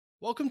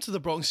Welcome to the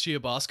Bronx Cheer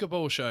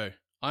Basketball Show.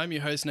 I'm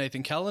your host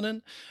Nathan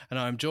Callanan, and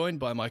I'm joined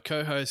by my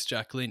co-host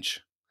Jack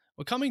Lynch.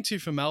 We're coming to you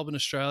from Melbourne,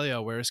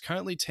 Australia, where it's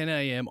currently 10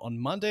 a.m. on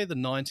Monday the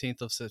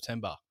 19th of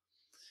September.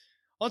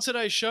 On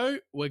today's show,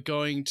 we're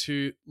going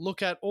to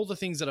look at all the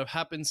things that have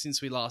happened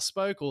since we last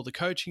spoke, all the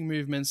coaching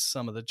movements,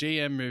 some of the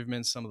GM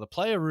movements, some of the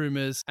player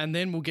rumours, and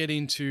then we'll get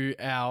into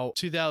our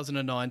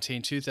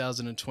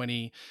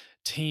 2019-2020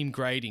 team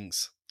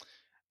gradings.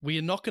 We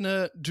are not going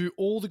to do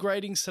all the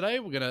gradings today.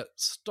 We're going to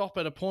stop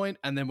at a point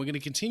and then we're going to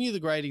continue the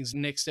gradings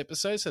next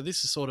episode. So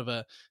this is sort of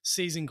a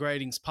season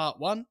gradings part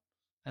 1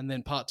 and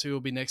then part 2 will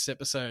be next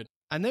episode.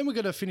 And then we're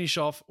going to finish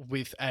off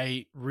with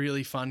a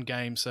really fun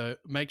game. So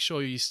make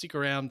sure you stick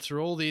around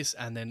through all this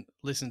and then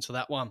listen to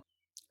that one.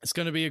 It's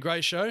going to be a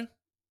great show.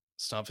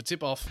 It's time for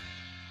tip off.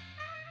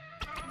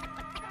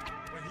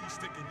 When he's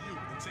sticking you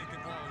and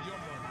taking all your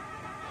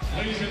money.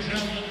 Ladies and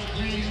gentlemen,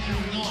 please do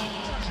not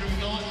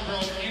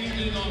throw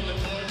anything on the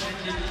board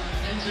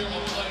into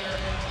a player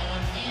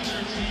on either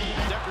team.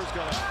 Decker's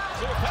got a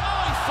clear path.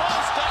 Oh, he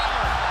falls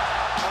down.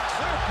 A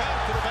clear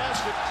path to the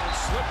basket and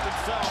slipped and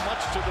fell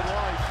much to the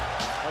delight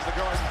of the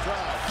Garden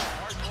crowd.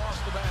 Harden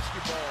lost the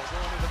basketball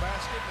going to the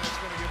basket, and it's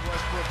going to give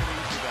Westbrook an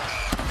easy dunk.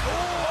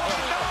 Oh,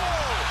 no!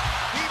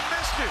 He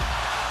missed it.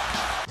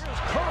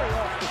 Here's Curry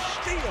off the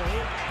steal.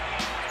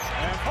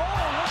 And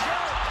look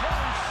out,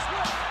 Curry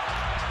slipped.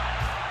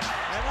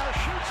 And now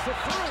shoots for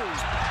three.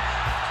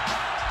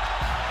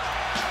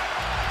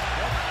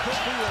 Could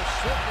be a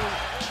slippery.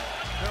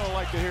 They don't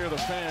like to hear the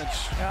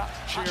fans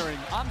cheering.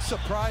 I'm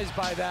surprised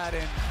by that,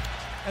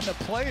 and the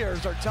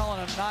players are telling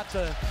him not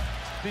to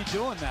be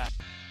doing that.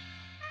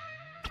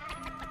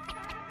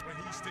 When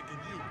he's sticking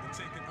you and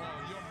taking all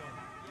your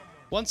money.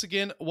 Once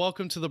again,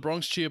 welcome to the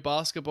Bronx Cheer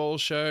Basketball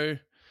Show.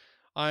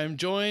 I am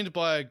joined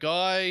by a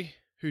guy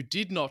who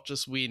did not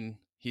just win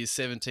his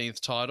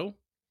 17th title.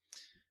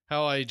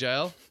 How are you,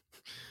 JL?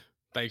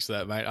 Thanks for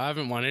that, mate. I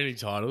haven't won any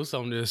titles.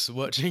 I'm just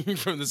watching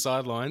from the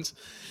sidelines.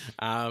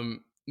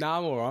 I'm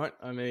all right.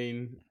 I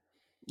mean,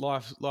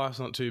 life's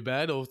not too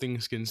bad, all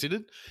things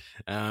considered.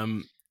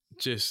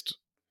 Just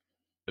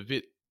a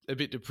bit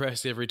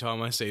depressed every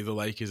time I see the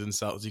Lakers and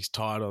Celtics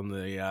tied on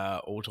the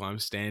all-time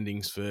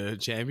standings for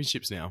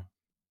championships now.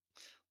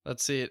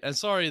 That's it. And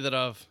sorry that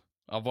I've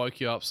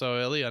woke you up so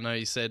early. I know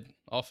you said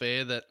off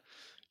air that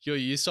you're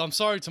used to. I'm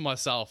sorry to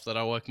myself that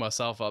I woke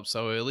myself up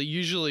so early.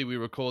 Usually we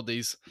record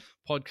these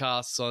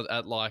podcasts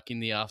at like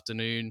in the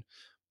afternoon,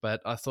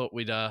 but I thought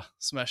we'd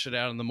smash it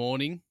out in the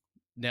morning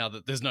now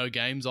that there's no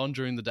games on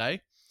during the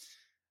day.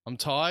 I'm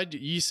tired.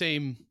 You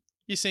seem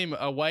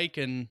awake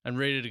and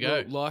ready to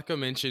go. Well, like I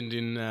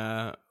mentioned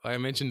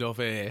off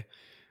air,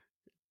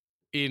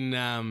 in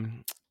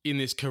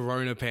this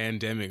corona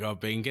pandemic, I've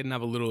been getting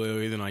up a little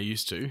earlier than I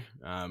used to,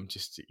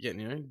 just to get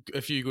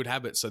a few good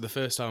habits. So the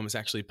first time it's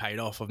actually paid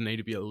off, I need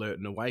to be alert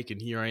and awake,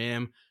 and here I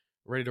am,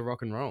 ready to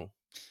rock and roll.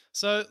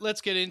 So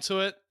let's get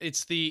into it.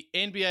 It's the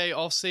NBA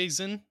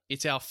offseason.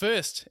 It's our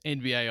first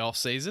NBA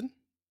offseason.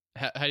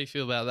 How do you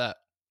feel about that?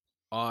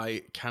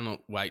 I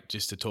cannot wait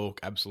just to talk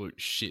absolute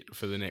shit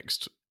for the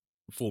next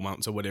 4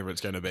 months or whatever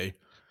it's going to be.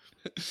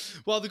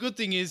 Well, the good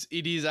thing is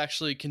it is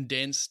actually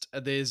condensed.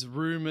 There's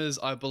rumors,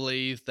 I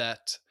believe,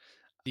 that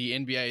the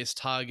NBA is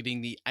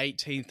targeting the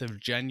 18th of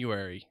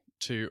January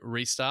to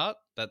restart.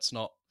 That's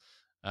not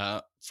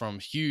from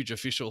huge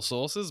official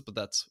sources, but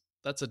that's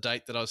a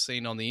date that I've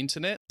seen on the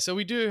internet. So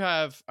we do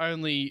have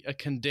only a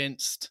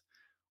condensed,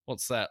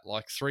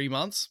 3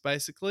 months,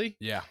 basically.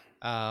 Yeah.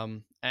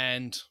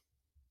 And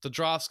the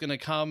draft's going to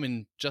come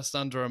in just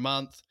under a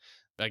month.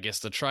 I guess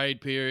the trade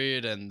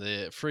period and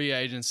the free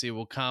agency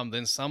will come,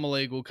 then Summer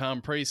League will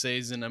come,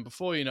 preseason, and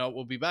before you know it,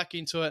 we'll be back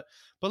into it.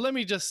 But let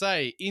me just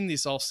say, in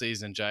this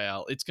offseason,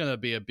 JL, it's going to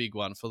be a big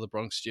one for the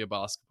Bronx Cheer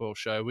Basketball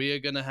Show. We are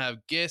going to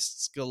have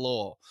guests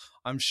galore.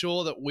 I'm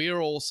sure that we're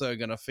also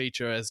going to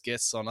feature as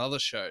guests on other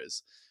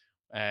shows.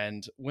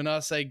 And when I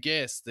say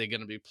guests, they're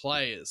going to be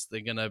players, they're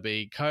going to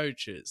be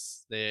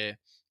coaches, they're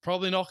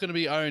probably not going to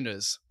be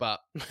owners, but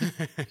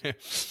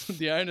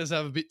the owners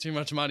have a bit too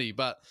much money.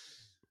 But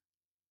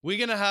we're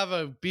going to have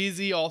a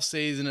busy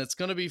offseason. It's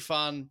going to be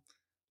fun.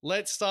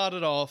 Let's start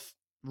it off.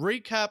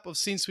 Recap of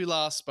since we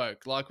last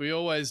spoke, like we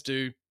always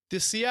do. The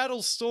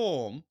Seattle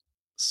Storm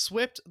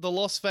swept the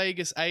Las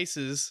Vegas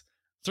Aces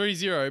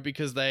 3-0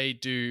 because they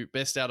do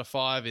best out of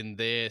 5 in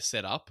their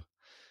setup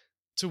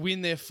to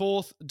win their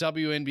 4th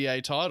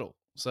WNBA title.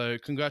 So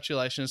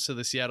congratulations to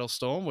the Seattle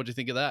Storm. What do you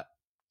think of that?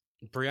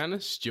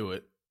 Brianna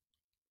Stewart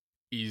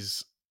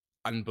is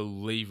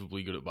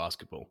unbelievably good at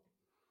basketball.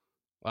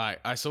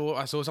 Like I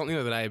saw something the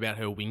other day about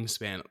her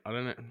wingspan. I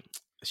don't know.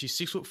 She's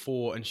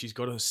 6'4" and she's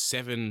got a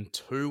 7'2"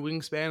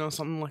 wingspan or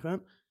something like that.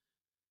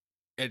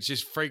 It's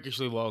just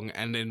freakishly long.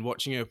 And then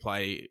watching her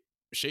play,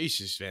 she's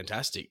just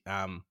fantastic.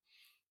 A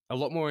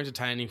lot more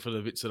entertaining for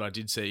the bits that I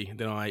did see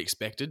than I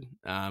expected.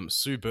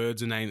 Sue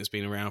Bird's a name that's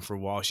been around for a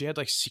while. She had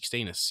like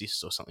 16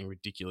 assists or something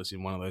ridiculous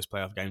in one of those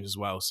playoff games as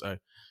well. So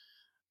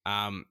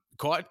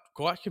quite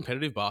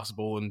competitive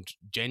basketball, and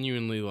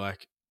genuinely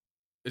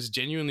it's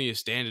genuinely a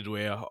standard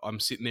where I'm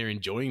sitting there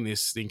enjoying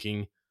this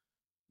thinking,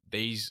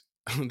 these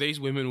these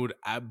women would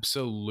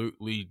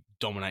absolutely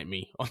dominate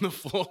me on the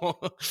floor.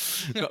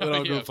 Not that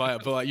I'm a good player,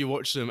 but like you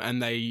watch them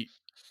and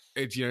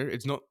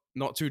it's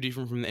not too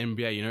different from the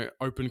NBA. You know,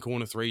 open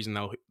corner threes and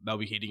they'll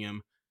be hitting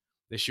them.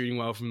 They're shooting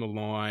well from the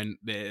line.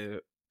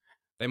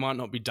 They might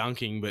not be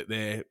dunking, but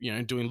they're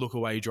doing look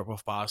away drop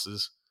off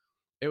passes.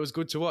 It was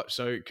good to watch.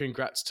 So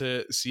congrats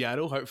to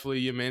Seattle.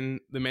 Hopefully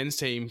the men's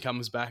team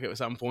comes back at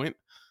some point.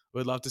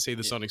 We'd love to see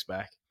the Sonics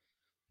back.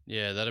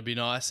 Yeah, that'd be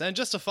nice. And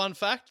just a fun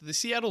fact, the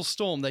Seattle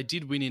Storm, they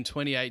did win in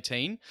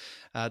 2018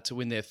 to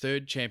win their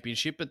third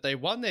championship, but they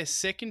won their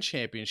second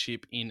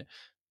championship in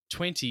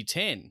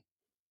 2010,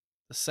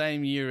 the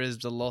same year as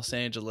the Los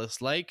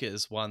Angeles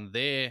Lakers won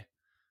their...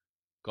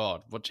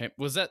 God,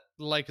 was that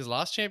the Lakers'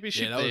 last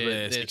championship? Yeah, that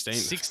was their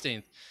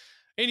 16th.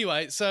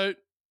 Anyway, so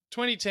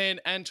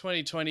 2010 and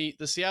 2020,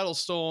 the Seattle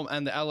Storm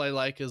and the LA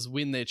Lakers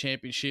win their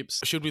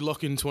championships. Should we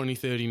lock in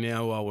 2030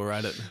 now while we're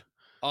at it?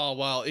 Oh,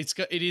 well, it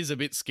is a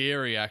bit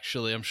scary,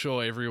 actually. I'm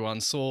sure everyone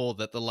saw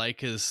that the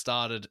Lakers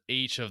started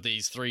each of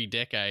these 3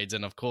 decades,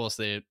 and of course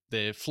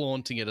they're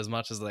flaunting it as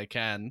much as they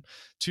can.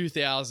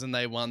 2000,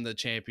 they won the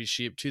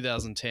championship.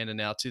 2010 and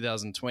now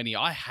 2020.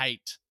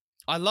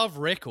 I love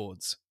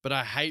records, but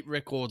I hate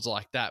records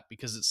like that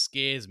because it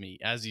scares me.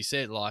 As you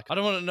said, like, I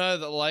don't want to know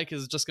that the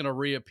Lakers are just going to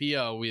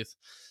reappear with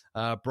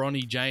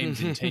Bronny James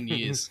in 10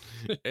 years.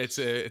 It's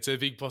a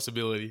big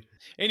possibility.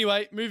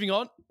 Anyway, moving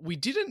on. We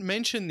didn't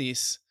mention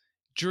this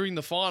during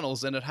the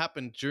finals, and it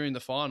happened during the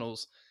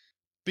finals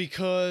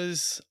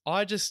because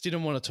I just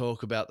didn't want to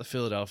talk about the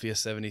Philadelphia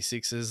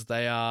 76ers.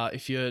 They are,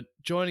 if you're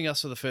joining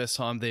us for the first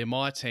time, they're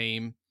my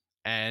team,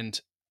 and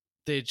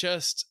they're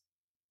just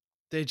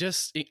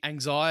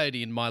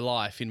anxiety in my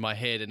life, in my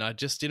head, and I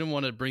just didn't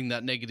want to bring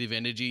that negative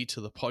energy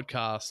to the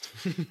podcast.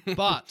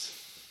 But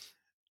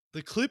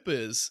the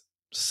Clippers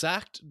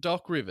sacked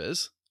Doc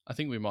Rivers. I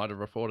think we might have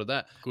reported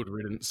that. Good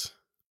riddance.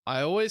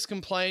 I always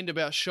complained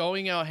about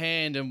showing our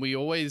hand, and we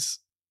always,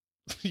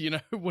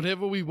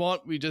 whatever we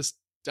want,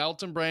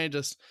 Dalton Brand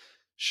just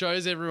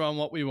shows everyone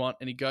what we want,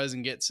 and he goes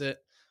and gets it.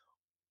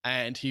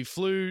 And he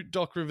flew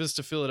Doc Rivers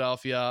to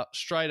Philadelphia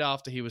straight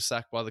after he was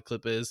sacked by the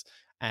Clippers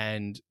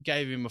and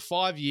gave him a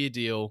 5-year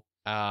deal.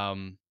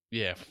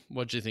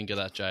 What do you think of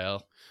that,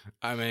 JL?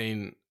 I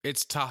mean,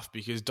 it's tough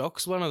because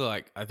Doc's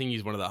I think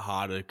he's one of the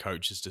harder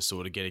coaches to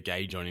sort of get a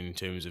gauge on in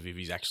terms of if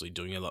he's actually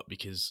doing a lot,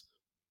 because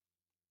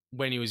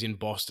when he was in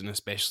Boston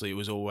especially, it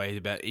was always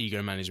about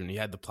ego management. He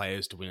had the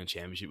players to win a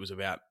championship. It was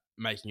about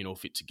making it all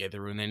fit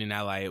together. And then in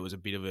LA, it was a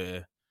bit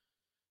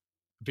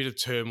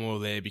of turmoil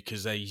there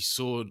because they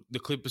saw the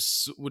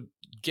Clippers would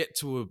get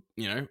to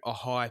a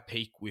high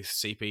peak with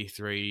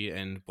CP3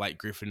 and Blake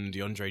Griffin and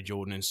DeAndre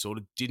Jordan and sort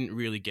of didn't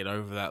really get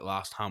over that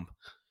last hump.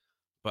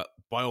 But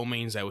by all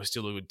means, they were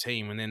still a good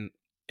team. And then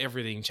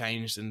everything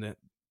changed, and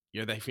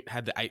they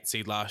had the 8th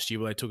seed last year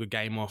where they took a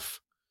game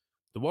off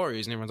the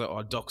Warriors, and everyone's like,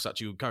 "Oh, Doc's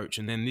such a good coach."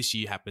 And then this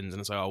year happens, and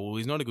it's like, "Oh, well,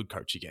 he's not a good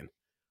coach again."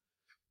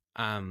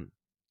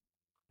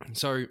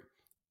 So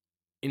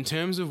in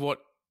terms of what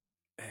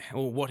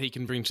he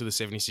can bring to the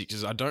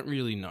 76ers, I don't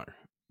really know.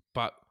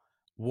 But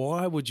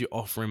why would you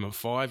offer him a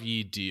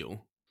 5-year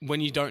deal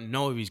when you don't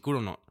know if he's good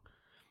or not?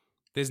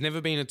 There's never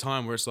been a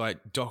time where it's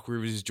like Doc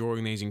Rivers is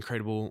drawing these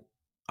incredible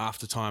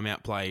after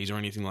timeout plays or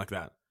anything like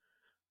that.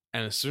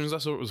 And as soon as I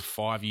saw it was a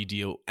 5-year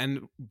deal,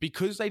 and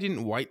because they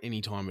didn't wait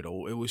any time at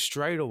all, it was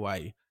straight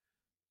away,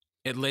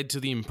 it led to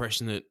the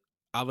impression that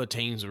other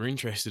teams were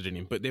interested in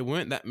him. But there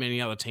weren't that many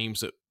other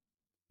teams that,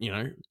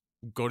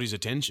 got his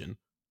attention.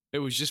 It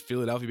was just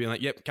Philadelphia being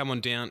like, "Yep, come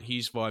on down.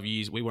 Here's 5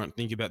 years. We won't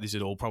think about this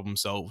at all. Problem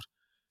solved."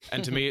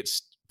 And to me,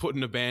 it's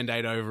putting a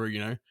Band-Aid over,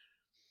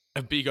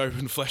 a big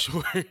open flesh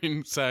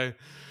wound. So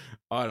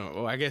I don't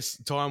know. I guess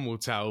time will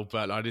tell,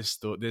 but I just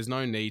thought there's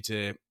no need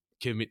to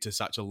commit to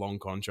such a long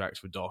contract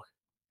for Doc.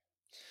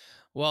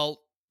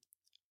 Well,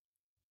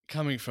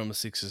 coming from a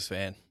Sixers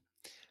fan,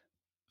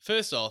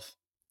 first off,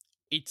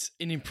 it's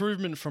an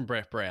improvement from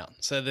Brett Brown.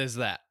 So there's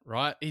that,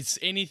 right?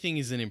 Anything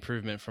is an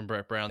improvement from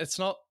Brett Brown. It's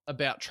not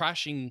about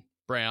trashing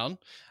Brown.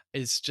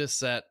 It's just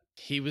that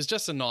he was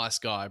just a nice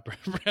guy.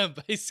 Brett Brown,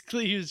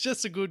 basically, he was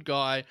just a good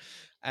guy.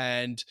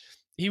 And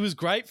he was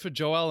great for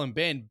Joel and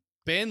Ben.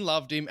 Ben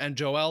loved him and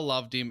Joel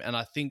loved him. And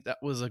I think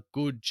that was a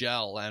good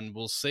gel. And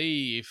we'll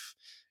see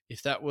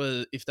if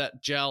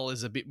that gel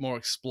is a bit more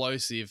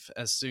explosive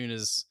as soon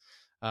as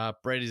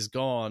Brett is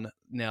gone,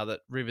 now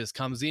that Rivers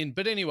comes in.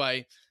 But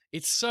anyway,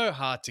 it's so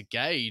hard to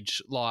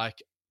gauge.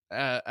 Like,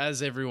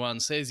 as everyone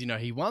says,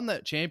 he won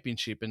that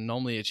championship, and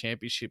normally a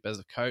championship as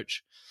a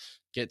coach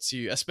gets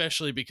you,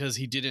 especially because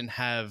he didn't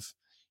have,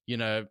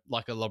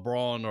 like a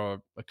LeBron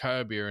or a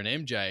Kobe or an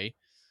MJ.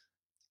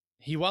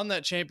 He won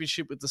that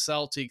championship with the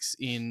Celtics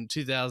in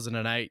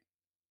 2008.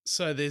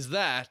 So there's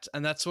that,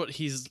 and that's what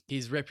his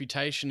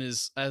reputation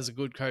is as a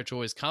good coach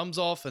always comes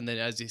off. And then,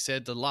 as you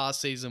said, the last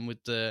season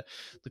with the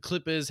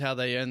Clippers, how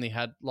they only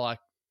had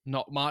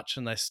not much,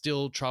 and they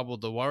still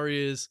troubled the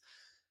Warriors.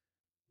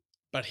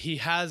 But he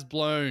has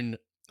blown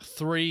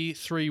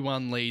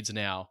 3-3-1 leads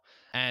now,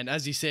 and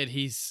as you said,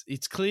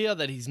 it's clear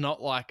that he's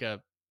not like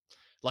a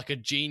like a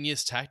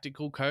genius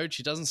tactical coach.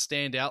 He doesn't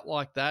stand out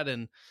like that,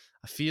 and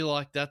I feel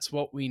like that's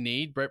what we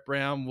need. Brett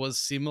Brown was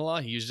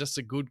similar. He was just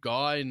a good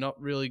guy,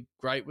 not really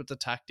great with the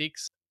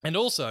tactics. And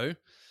also,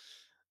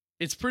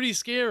 it's pretty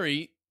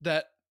scary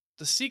that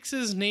the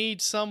Sixers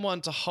need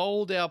someone to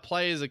hold our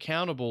players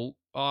accountable,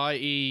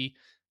 i.e.,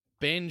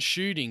 Ben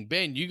shooting.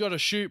 Ben, you got to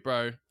shoot,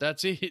 bro.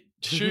 That's it.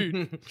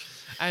 Shoot.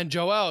 And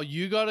Joel,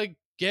 you got to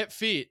get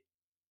fit.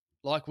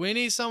 Like, we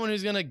need someone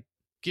who's going to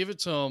give it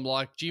to him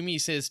like Jimmy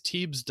says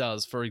Tibbs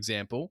does, for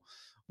example.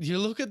 You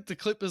look at the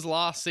Clippers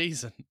last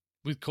season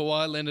with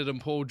Kawhi Leonard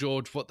and Paul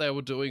George, what they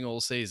were doing all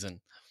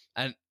season.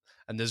 And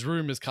there's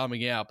rumors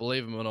coming out,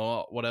 believe them or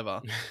not,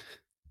 whatever.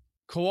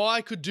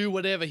 Kawhi could do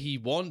whatever he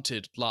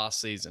wanted last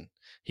season.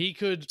 He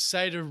could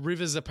say to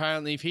Rivers,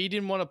 apparently, if he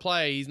didn't want to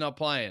play, he's not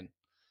playing.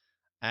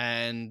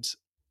 And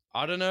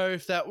I don't know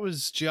if that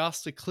was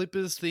just a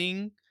Clippers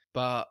thing,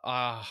 but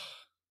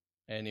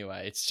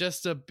anyway, it's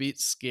just a bit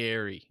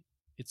scary.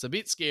 It's a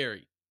bit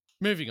scary.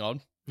 Moving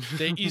on,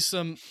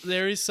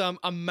 there is some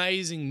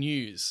amazing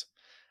news,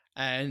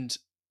 and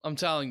I'm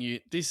telling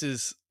you, this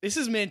is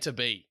meant to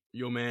be.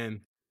 Your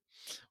man.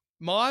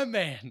 My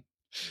man,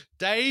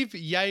 Dave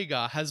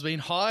Yeager, has been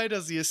hired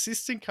as the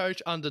assistant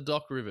coach under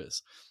Doc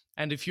Rivers.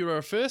 And if you're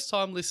a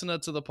first-time listener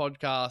to the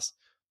podcast,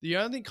 the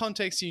only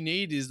context you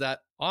need is that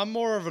I'm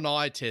more of an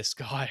eye test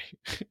guy.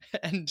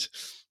 And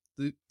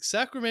the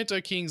Sacramento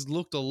Kings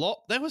looked a lot.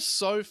 They were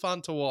so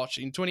fun to watch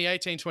in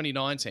 2018,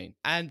 2019.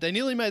 And they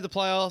nearly made the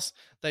playoffs.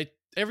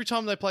 Every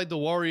time they played the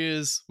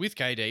Warriors with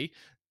KD,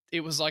 it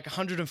was like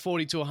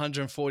 140 to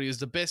 140. It was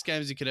the best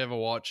games you could ever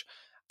watch.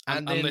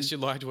 And unless you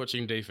liked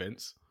watching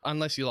defense.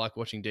 Unless you like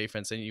watching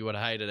defense, then you would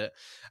have hated it.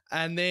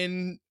 And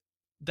then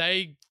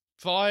they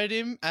fired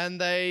him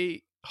and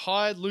they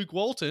hired Luke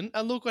Walton,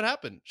 and look what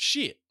happened.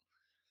 Shit.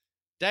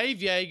 Dave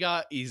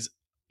Yeager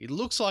he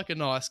looks like a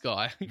nice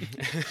guy.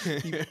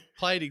 He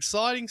played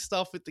exciting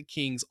stuff with the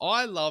Kings.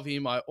 I love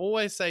him. I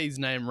always say his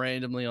name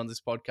randomly on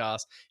this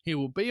podcast. He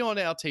will be on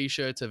our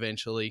t-shirts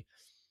eventually.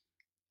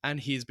 And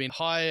he's been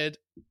hired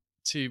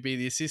to be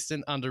the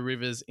assistant under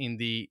Rivers in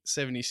the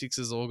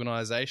 76ers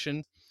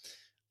organization.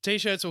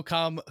 T-shirts will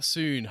come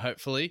soon,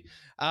 hopefully.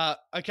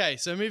 Okay,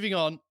 so moving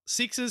on.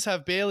 Sixers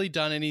have barely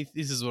done anything.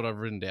 This is what I've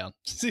written down.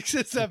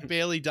 Sixers have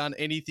barely done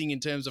anything in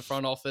terms of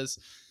front office.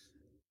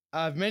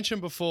 I've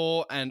mentioned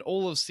before, and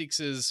all of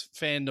Sixers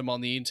fandom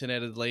on the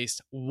internet at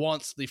least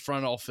wants the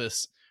front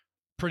office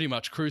pretty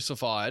much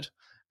crucified,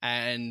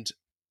 and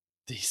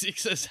the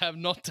Sixers have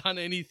not done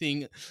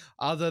anything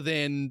other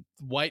than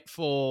wait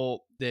for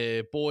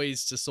their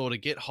boys to sort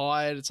of get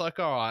hired. It's like,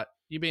 all right,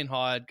 you've been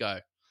hired, go.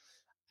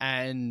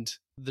 And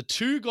the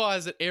two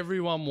guys that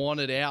everyone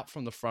wanted out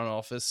from the front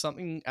office,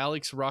 something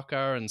Alex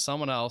Rucker and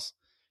someone else,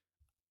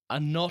 are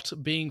not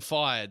being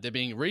fired. They're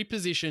being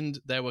repositioned.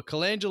 They were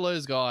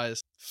Colangelo's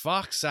guys.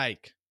 Fuck's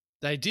sake.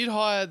 They did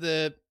hire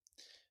the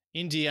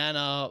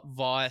Indiana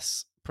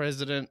vice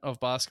president of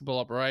basketball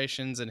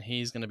operations, and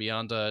he's going to be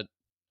under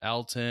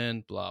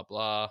Elton, blah,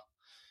 blah.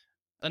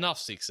 Enough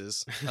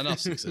Sixers. Enough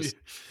Sixers.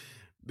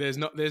 There's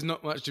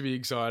not much to be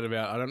excited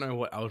about. I don't know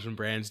what Elton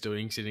Brand's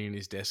doing sitting in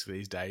his desk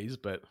these days,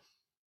 but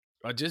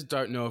I just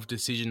don't know if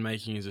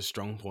decision-making is a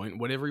strong point.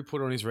 Whatever he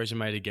put on his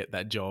resume to get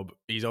that job,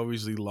 he's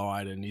obviously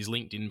lied, and his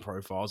LinkedIn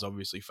profile is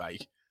obviously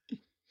fake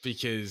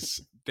because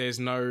there's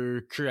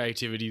no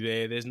creativity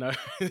there. There's no...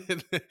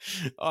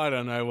 I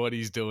don't know what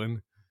he's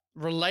doing.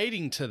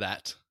 Relating to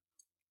that,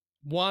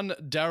 one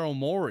Daryl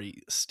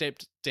Morey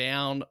stepped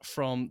down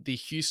from the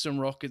Houston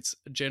Rockets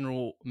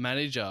general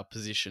manager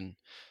position,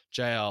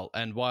 JL,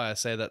 and why I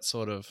say that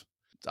sort of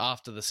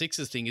after the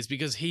Sixers thing is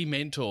because he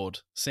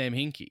mentored Sam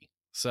Hinkie.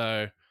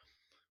 So...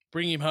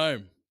 bring him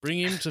home. Bring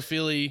him to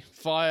Philly.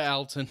 Fire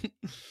Alton.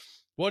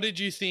 What did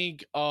you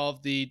think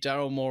of the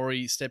Daryl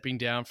Morey stepping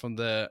down from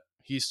the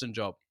Houston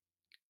job?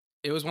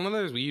 It was one of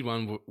those weird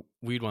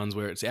ones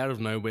where it's out of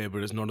nowhere,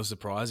 but it's not a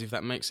surprise, if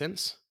that makes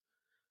sense.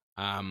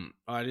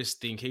 I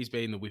just think he's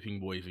been the whipping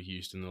boy for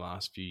Houston the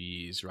last few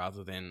years,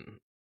 rather than,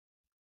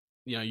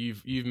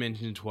 you've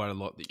mentioned quite a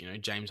lot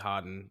that, James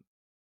Harden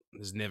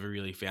has never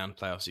really found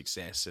playoff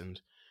success,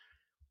 and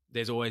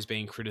there's always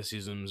been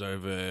criticisms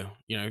over,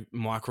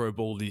 micro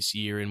ball this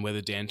year and whether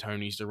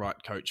D'Antoni's the right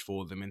coach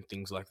for them and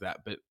things like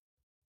that. But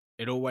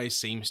it always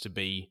seems to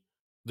be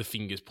the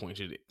fingers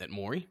pointed at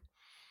Morey,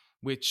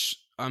 which,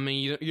 I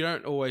mean, you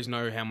don't always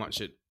know how much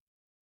it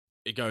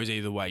goes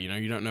either way.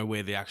 You don't know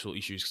where the actual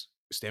issues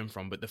stem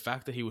from. But the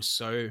fact that he was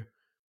so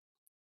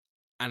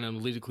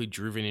analytically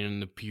driven in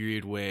the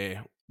period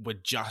where we're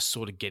just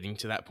sort of getting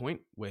to that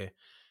point where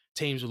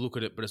teams will look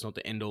at it, but it's not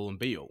the end all and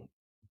be all.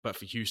 But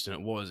for Houston,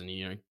 it was,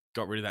 and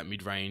got rid of that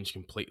mid-range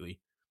completely.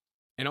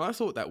 And I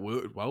thought that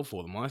worked well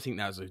for them. I think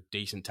that was a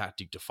decent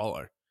tactic to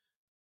follow.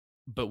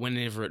 But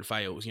whenever it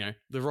fails,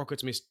 the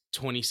Rockets missed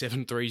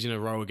 27 threes in a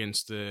row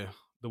against the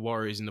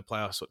Warriors in the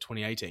playoffs,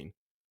 2018.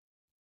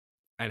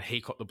 And he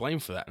got the blame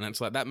for that. And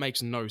it's like, that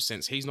makes no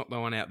sense. He's not the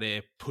one out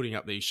there putting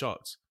up these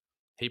shots.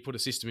 He put a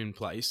system in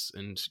place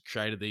and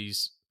created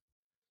these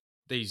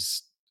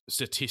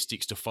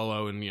statistics to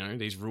follow and, you know,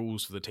 these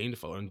rules for the team to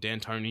follow. And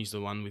D'Antoni's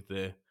the one with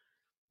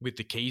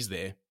the keys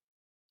there.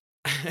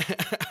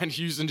 And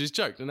Houston just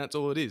choked, and that's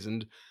all it is.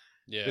 And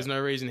there's no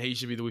reason he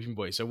should be the whipping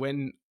boy. So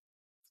when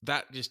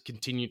that just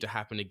continued to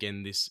happen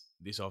again this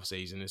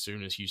offseason, as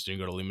soon as Houston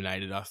got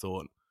eliminated, I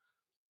thought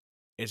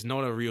it's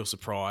not a real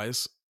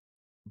surprise,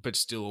 but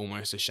still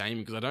almost a shame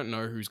because I don't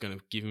know who's going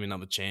to give him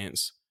another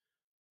chance.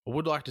 I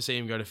would like to see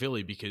him go to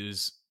Philly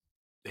because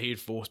he had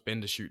forced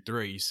Ben to shoot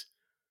threes,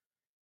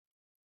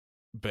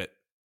 but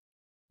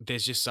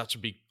there's just such a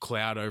big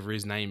cloud over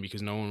his name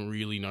because no one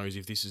really knows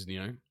if this is, you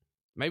know,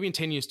 maybe in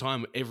 10 years'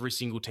 time, every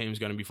single team is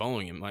going to be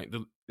following him. Like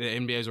the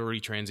NBA is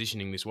already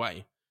transitioning this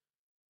way.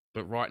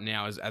 But right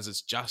now, as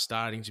it's just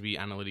starting to be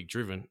analytic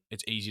driven,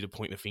 it's easy to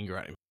point the finger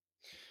at him.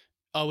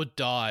 I would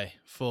die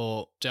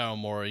for Daryl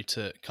Morey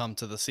to come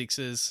to the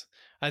Sixers.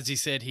 As you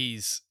said,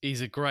 he's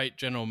a great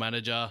general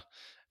manager.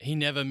 He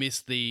never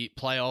missed the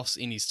playoffs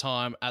in his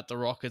time at the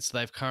Rockets.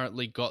 They've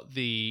currently got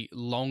the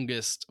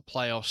longest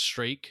playoff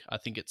streak. I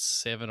think it's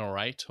 7 or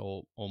 8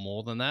 or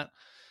more than that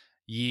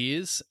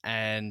years.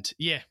 And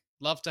yeah,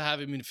 love to have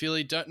him in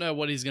Philly. Don't know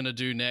what he's going to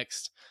do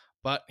next,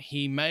 but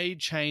he made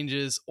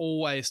changes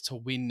always to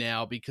win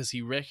now because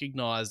he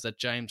recognized that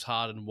James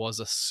Harden was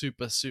a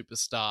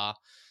superstar,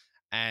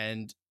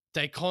 and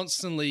they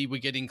constantly were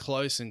getting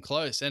close and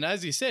close. And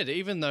as you said,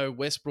 even though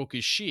Westbrook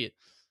is shit,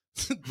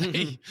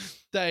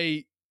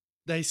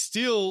 they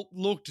still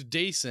looked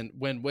decent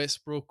when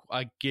Westbrook,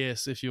 I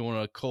guess, if you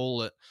want to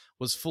call it,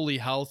 was fully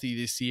healthy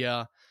this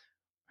year.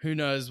 Who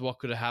knows what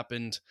could have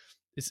happened?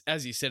 It's,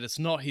 as you said, it's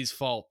not his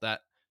fault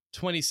that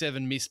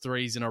 27 missed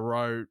threes in a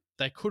row.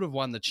 They could have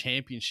won the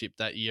championship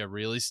that year,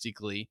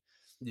 realistically.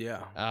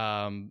 Yeah.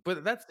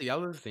 But that's the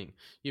other thing.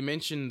 You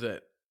mentioned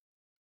that,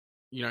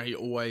 you know, he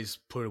always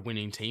put a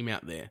winning team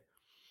out there.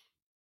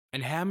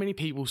 And how many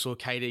people saw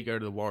KD go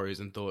to the Warriors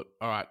and thought,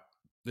 all right,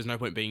 there's no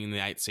point being in the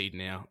 8th seed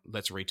now.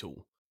 Let's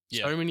retool.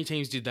 Yeah. So many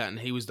teams did that, and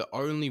he was the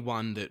only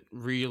one that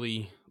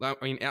really, I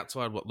mean,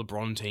 outside what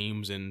LeBron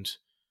teams and,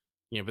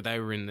 you know, but they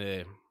were in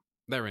the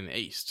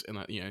East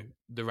and, you know,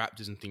 the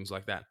Raptors and things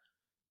like that.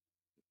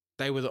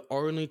 They were the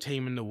only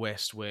team in the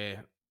West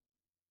where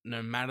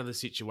no matter the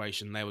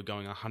situation, they were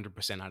going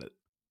 100% at it.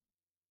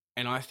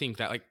 And I think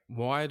that, like,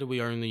 why do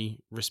we only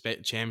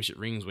respect championship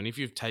rings when if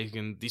you've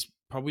taken this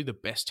probably the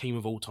best team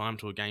of all time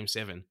to a Game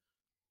 7,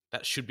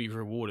 that should be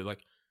rewarded?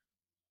 Like,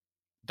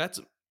 that's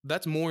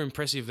more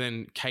impressive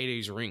than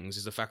KD's rings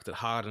is the fact that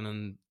Harden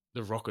and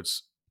the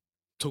Rockets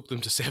took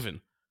them to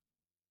 7,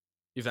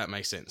 if that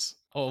makes sense.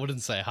 Oh, I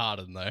wouldn't say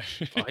Harden, though.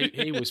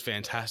 He was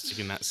fantastic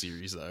in that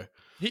series, though.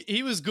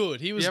 He was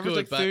good. He was averaged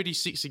good. Like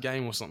 36 a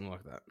game or something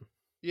like that.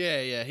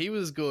 Yeah, he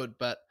was good,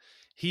 but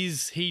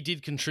he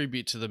did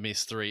contribute to the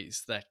missed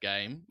threes that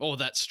game, or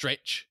that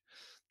stretch,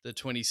 the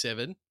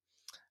 27.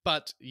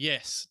 But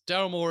yes,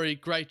 Daryl Morey,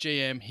 great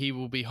GM. He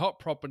will be hot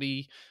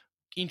property.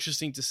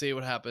 Interesting to see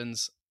what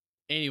happens.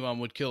 Anyone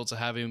would kill to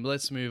have him.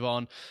 Let's move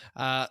on.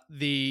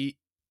 The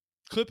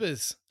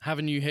Clippers have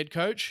a new head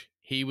coach.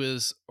 He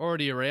was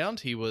already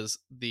around. He was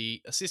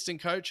the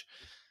assistant coach.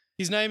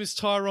 His name is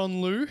Tyronn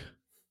Lue,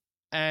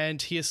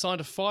 and he has signed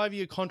a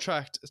 5-year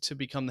contract to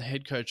become the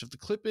head coach of the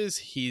Clippers.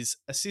 His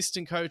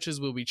assistant coaches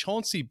will be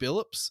Chauncey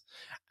Billups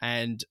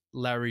and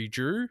Larry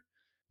Drew.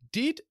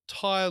 Did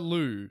Ty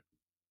Lue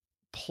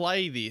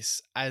play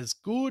this as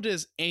good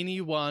as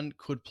anyone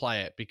could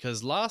play it?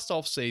 Because last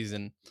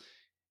offseason,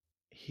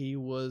 he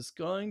was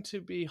going to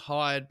be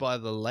hired by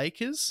the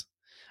Lakers,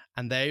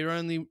 and they are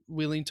only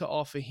willing to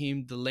offer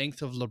him the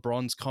length of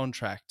LeBron's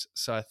contract.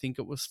 So I think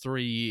it was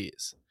 3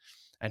 years.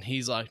 And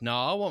he's like, no,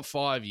 I want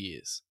 5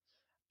 years.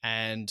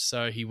 And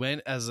so he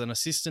went as an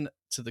assistant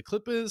to the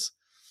Clippers.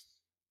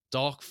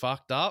 Doc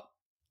fucked up.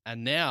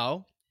 And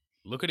now,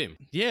 look at him.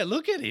 Yeah,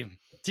 look at him.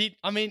 He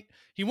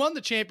won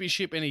the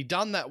championship and he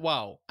done that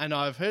well. And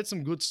I've heard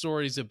some good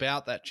stories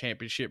about that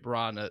championship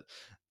run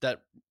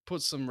that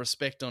puts some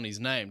respect on his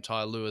name,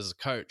 Ty Lue, as a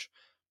coach.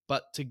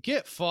 But to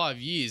get 5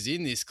 years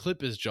in this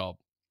Clippers job,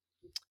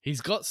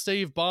 he's got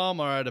Steve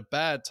Ballmer at a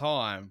bad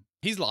time.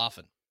 He's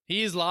laughing.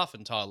 He is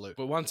laughing, Ty Lue.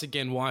 But once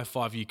again, why a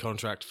 5-year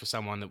contract for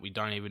someone that we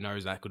don't even know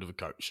is that good of a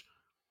coach?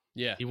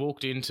 Yeah. He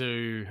walked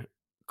into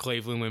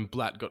Cleveland when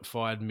Blatt got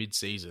fired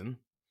mid-season.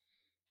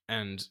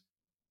 And,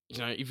 you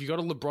know, if you've got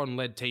a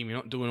LeBron-led team, you're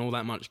not doing all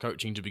that much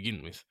coaching to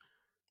begin with.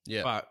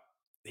 Yeah. But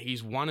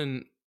he's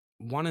 1-17,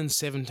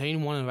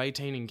 1-18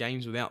 in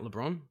games without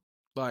LeBron.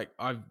 Like,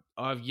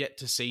 I've yet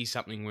to see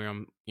something where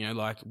I'm, you know,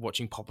 like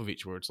watching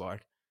Popovich where it's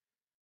like,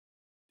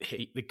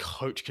 the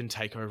coach can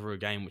take over a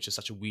game, which is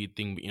such a weird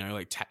thing, but, you know,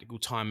 like tactical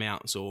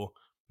timeouts or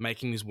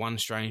making this one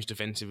strange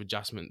defensive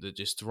adjustment that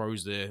just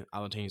throws the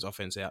other team's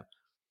offense out.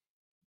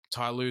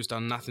 Ty Lue's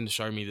done nothing to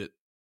show me that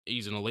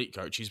he's an elite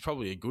coach. He's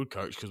probably a good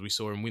coach because we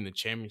saw him win the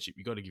championship.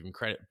 You got to give him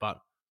credit. But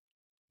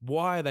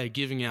why are they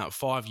giving out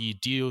 5-year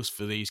deals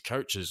for these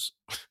coaches?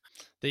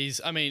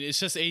 It's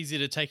just easy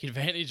to take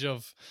advantage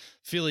of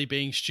Philly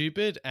being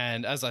stupid.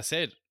 And as I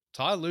said,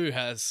 Ty Lue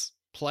has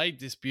played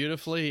this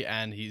beautifully,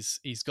 and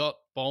he's got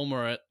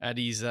Bulmer at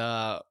his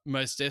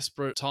most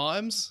desperate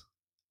times,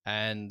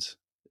 and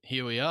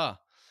here we are.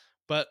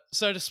 But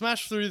so to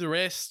smash through the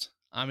rest,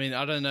 I mean,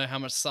 I don't know how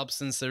much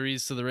substance there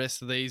is to the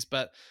rest of these,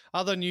 but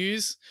other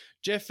news,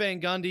 Jeff Van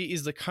Gundy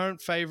is the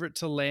current favorite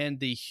to land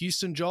the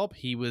Houston job.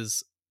 He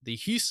was the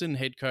Houston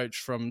head coach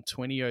from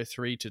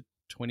 2003 to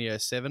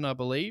 2007, I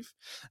believe.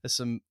 There's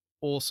some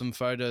awesome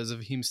photos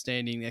of him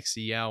standing next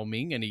to Yao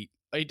Ming, and he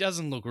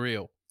doesn't look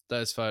real,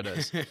 those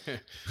photos.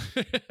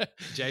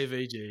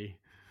 JVG.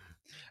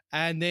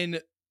 And then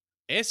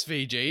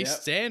SVG,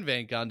 Stan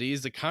Van Gundy,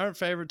 is the current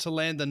favorite to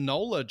land the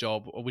NOLA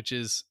job, which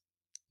is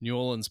New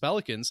Orleans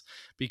Pelicans,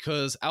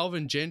 because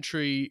Alvin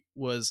Gentry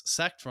was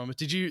sacked from it.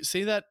 Did you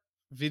see that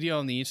video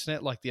on the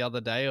internet like the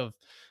other day of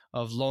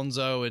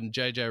Lonzo and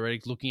JJ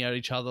Redick looking at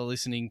each other,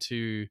 listening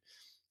to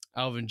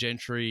Alvin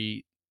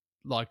Gentry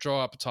like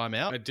draw up a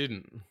timeout? I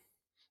didn't.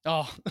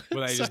 Oh,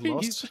 well, they just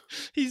lost.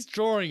 He's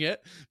drawing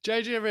it.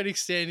 JJ Redick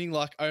standing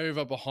like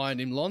over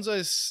behind him.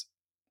 Lonzo's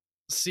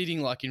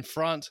sitting like in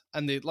front,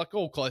 and they're like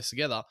all close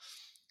together.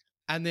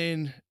 And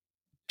then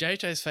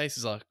JJ's face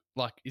is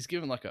like he's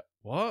given like a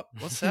what?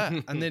 What's that?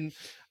 and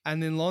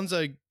then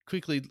Lonzo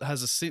quickly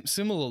has a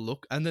similar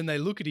look, and then they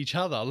look at each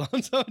other,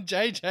 Lonzo and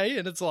JJ,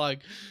 and it's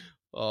like,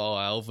 oh,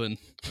 Alvin.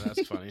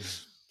 That's funny.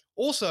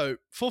 Also,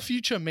 for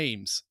future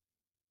memes,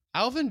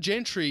 Alvin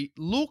Gentry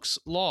looks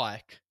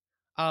like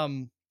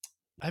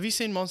have you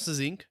seen Monsters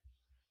Inc?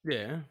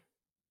 Yeah.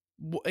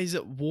 Is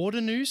it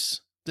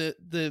Waternoose?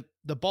 The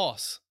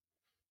boss.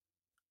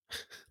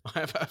 I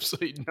have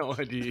absolutely no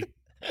idea.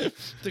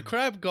 The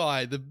crab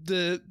guy,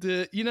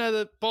 the you know,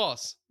 the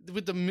boss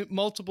with the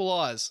multiple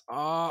eyes.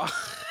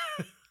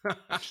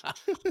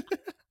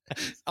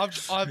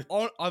 I've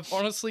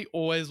honestly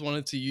always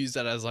wanted to use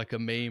that as like a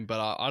meme, but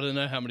I don't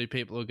know how many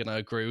people are going to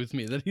agree with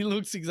me that he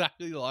looks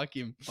exactly like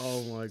him.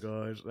 Oh my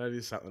god, that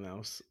is something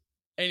else.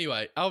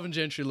 Anyway, Alvin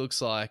Gentry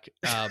looks like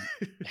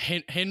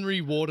Henry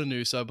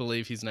Waternoose, I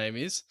believe his name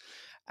is.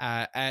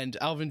 And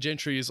Alvin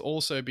Gentry has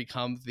also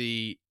become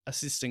the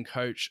assistant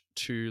coach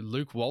to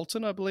Luke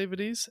Walton, I believe it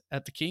is,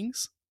 at the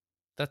Kings.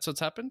 That's what's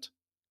happened?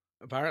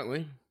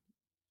 Apparently.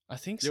 I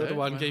think so. You're the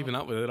one keeping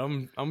up with it.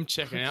 I'm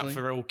checking out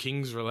for all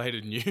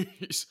Kings-related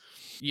news.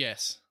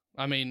 Yes.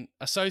 I mean,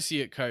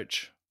 associate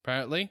coach,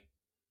 apparently.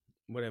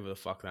 Whatever the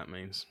fuck that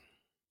means.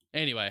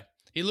 Anyway,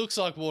 he looks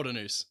like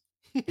Waternoose.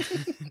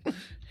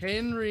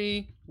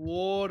 Henry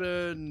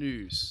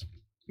Waternoose.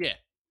 Yeah.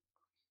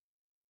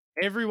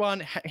 Everyone,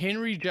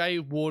 Henry J.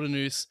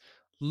 Waternoose,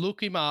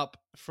 look him up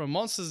from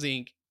Monsters,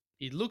 Inc.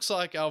 He looks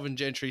like Alvin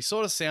Gentry,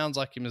 sort of sounds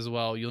like him as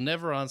well. You'll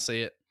never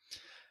unsee it.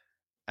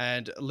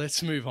 And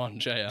let's move on,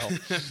 JL.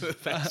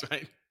 Thanks,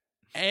 mate.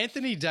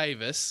 Anthony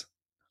Davis,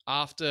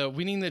 after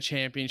winning the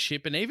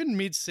championship and even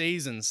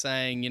mid-season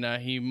saying, you know,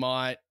 he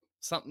might,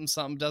 something,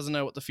 doesn't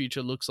know what the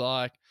future looks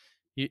like.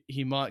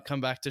 He might come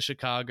back to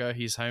Chicago,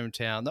 his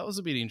hometown. That was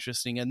a bit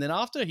interesting. And then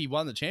after he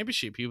won the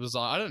championship, he was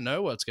like, I don't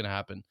know what's going to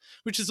happen,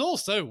 which is all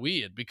so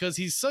weird because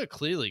he's so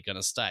clearly going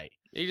to stay.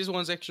 He just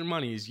wants extra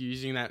money. He's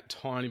using that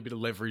tiny bit of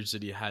leverage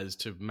that he has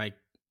to make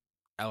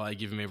LA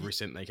give him every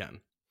cent they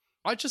can.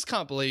 I just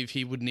can't believe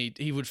he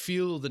would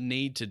feel the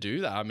need to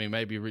do that. I mean,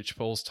 maybe Rich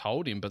Paul's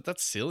told him, but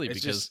that's silly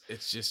because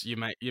it's just you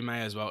may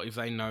as well, if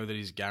they know that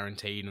he's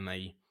guaranteed and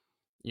they,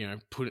 you know,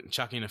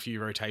 chuck in a few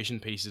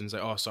rotation pieces and say,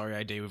 oh, sorry,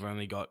 AD, we've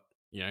only got,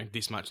 you know,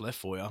 this much left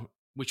for you,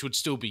 which would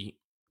still be,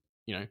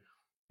 you know,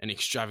 an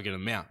extravagant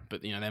amount,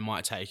 but, you know, they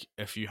might take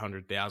a few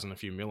 $100,000, a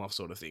few mil off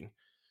sort of thing.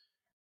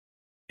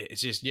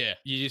 It's just, yeah,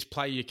 you just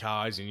play your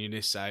cards and you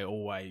just say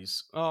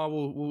always, oh,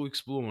 we'll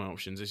explore more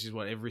options. This is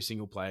what every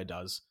single player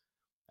does.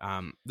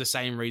 The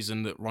same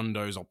reason that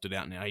Rondo's opted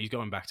out now. He's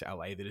going back to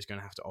LA. They're just going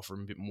to have to offer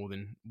him a bit more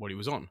than what he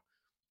was on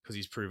because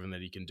he's proven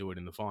that he can do it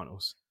in the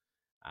finals.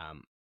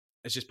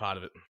 It's just part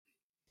of it.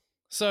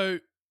 So,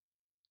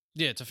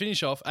 yeah, to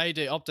finish off, AD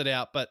opted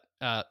out, but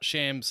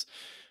Shams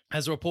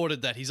has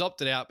reported that he's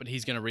opted out, but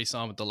he's going to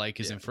re-sign with the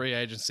Lakers in free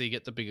agency,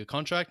 get the bigger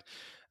contract.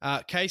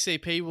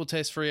 KCP will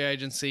test free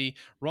agency.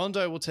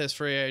 Rondo will test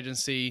free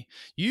agency.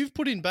 You've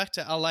put in back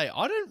to LA.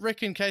 I don't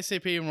reckon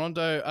KCP and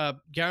Rondo are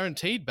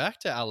guaranteed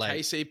back to LA.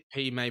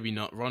 KCP maybe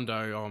not.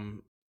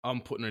 Rondo,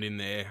 I'm putting it in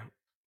there.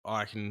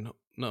 I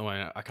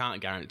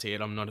can't guarantee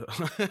it. I'm not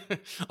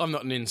I'm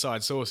not an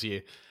inside source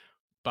here,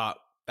 but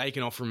they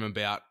can offer him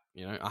about,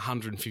 you know,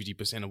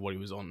 150% of what he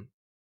was on,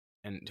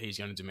 and he's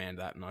going to demand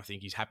that. And I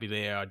think he's happy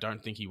there. I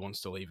don't think he wants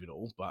to leave it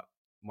all, but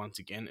once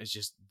again, it's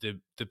just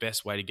the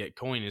best way to get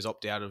coin is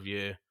opt out of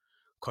your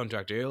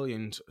contract early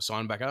and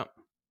sign back up.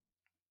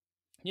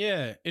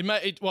 Yeah,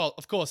 well,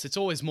 of course, it's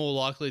always more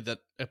likely that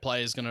a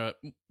player is going to,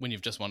 when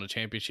you've just won a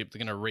championship, they're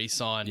going to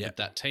re-sign with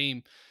that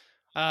team.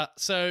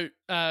 So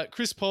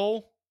Chris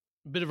Paul,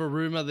 a bit of a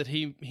rumor that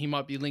he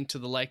might be linked to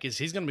the Lakers.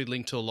 He's going to be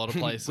linked to a lot of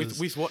places.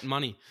 with what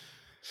money?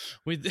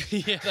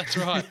 Yeah, that's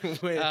right.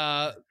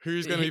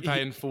 Who's going to be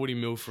paying $40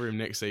 million for him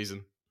next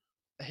season?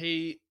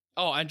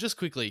 And just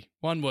quickly,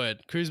 one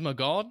word: Kuzma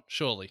gone?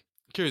 Surely.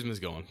 Kuzma's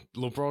gone.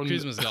 LeBron,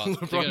 Kuzma's gone.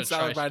 They're gonna LeBron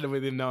celebrated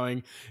with him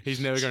knowing he's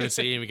never going to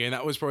see him again.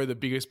 That was probably the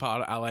biggest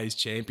part of LA's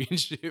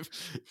championship.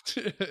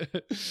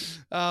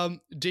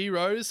 D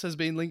Rose has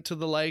been linked to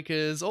the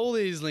Lakers. All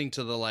these linked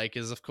to the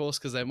Lakers, of course,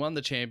 because they won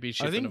the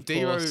championship. I think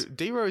D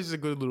Rose is a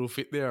good little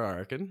fit there, I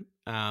reckon.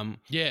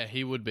 Yeah,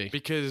 he would be.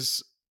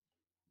 Because,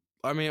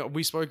 I mean,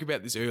 we spoke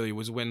about this earlier,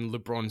 was when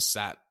LeBron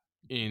sat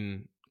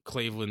in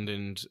Cleveland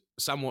and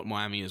somewhat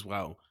Miami as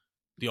well,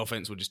 the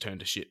offense would just turn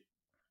to shit.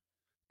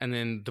 And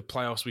then the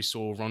playoffs, we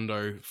saw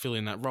Rondo fill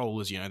in that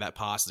role as, that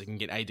pass that can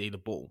get AD the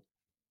ball.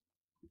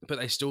 But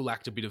they still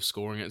lacked a bit of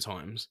scoring at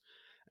times.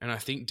 And I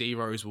think D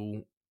Rose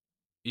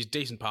is a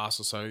decent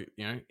passer, so,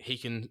 he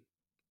can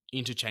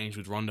interchange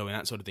with Rondo and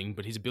that sort of thing.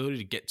 But his ability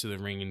to get to the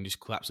ring and just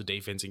collapse the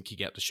defense and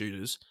kick out the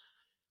shooters,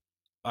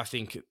 I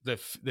think the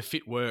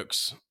fit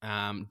works.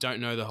 Don't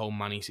know the whole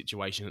money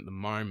situation at the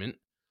moment,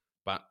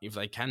 but if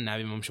they can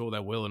nab him, I'm sure they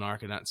will. And I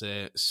reckon that's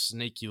a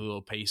sneaky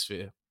little piece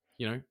for,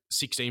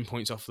 16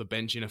 points off the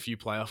bench in a few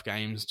playoff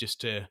games just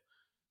to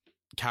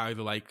carry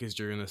the Lakers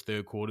during the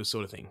third quarter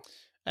sort of thing.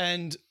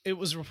 And it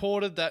was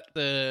reported that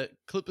the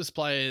Clippers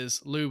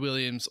players, Lou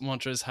Williams,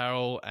 Montrezl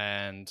Harrell,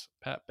 and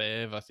Pat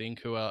Bev, I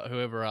think,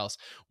 whoever else,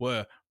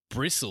 were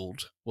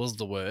bristled, was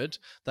the word,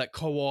 that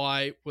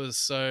Kawhi was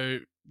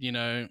so,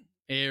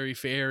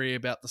 airy-fairy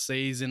about the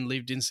season,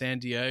 lived in San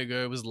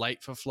Diego, was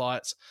late for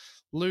flights.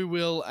 Lou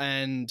Will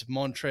and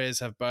Montrez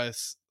have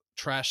both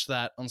trashed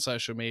that on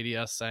social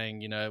media,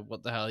 saying,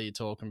 what the hell are you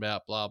talking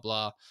about, blah,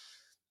 blah.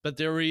 But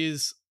there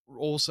is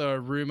also a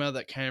rumor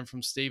that came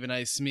from Stephen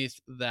A. Smith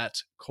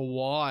that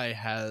Kawhi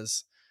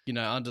has,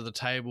 under the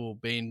table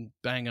been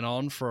banging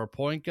on for a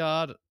point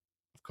guard.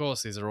 Of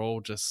course, these are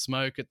all just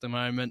smoke at the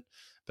moment,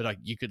 but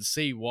you could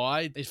see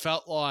why. It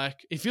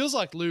feels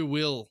like Lou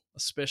Will,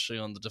 especially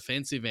on the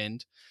defensive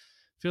end,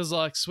 feels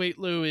like Sweet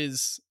Lou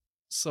is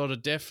sort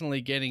of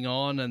definitely getting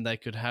on, and they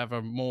could have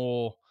a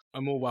more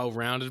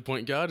well-rounded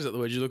point guard. Is that the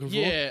word you're looking for?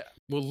 Yeah.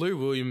 Well, Lou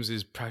Williams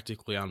is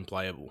practically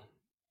unplayable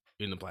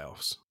in the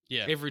playoffs.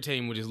 Yeah. Every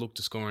team would just look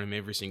to score him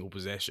every single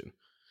possession.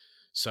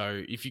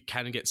 So if you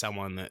can get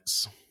someone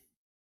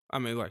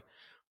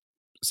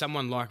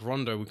someone like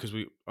Rondo, because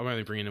I'm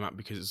only bringing him up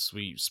because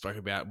we spoke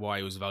about why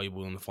he was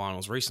valuable in the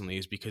finals recently,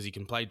 is because he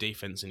can play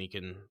defense and he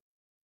can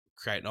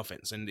create an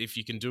offense. And if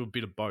you can do a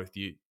bit of both,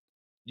 you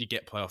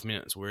get playoff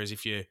minutes. Whereas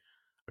if you're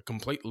a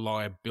complete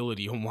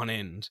liability on one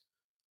end,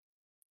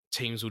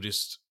 teams will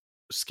just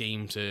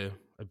scheme to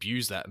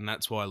abuse that. And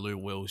that's why Lou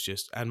Will's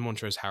and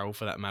Montrezl Harrell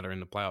for that matter in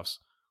the playoffs,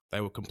 they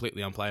were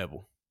completely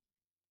unplayable.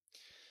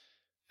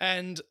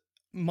 And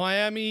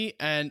Miami,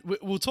 and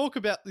we'll talk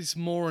about this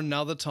more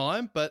another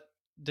time, but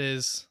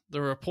the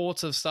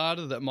reports have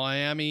started that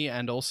Miami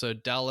and also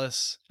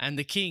Dallas and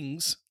the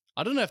Kings,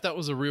 I don't know if that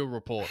was a real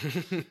report,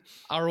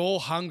 are all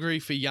hungry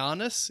for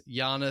Giannis.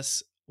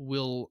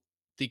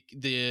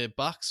 The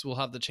Bucks will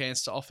have the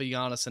chance to offer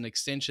Giannis an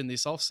extension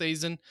this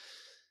offseason,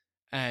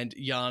 and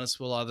Giannis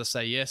will either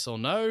say yes or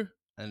no.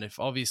 And if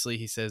obviously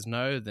he says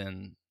no,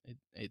 then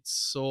it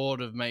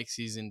sort of makes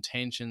his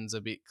intentions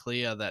a bit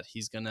clear that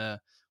he's going to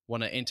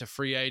want to enter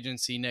free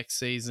agency next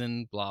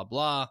season, blah,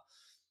 blah.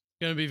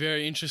 Going to be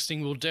very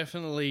interesting. We'll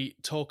definitely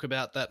talk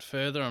about that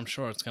further. I'm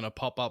sure it's going to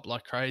pop up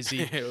like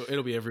crazy.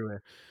 It'll be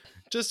everywhere.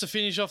 Just to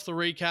finish off the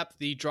recap,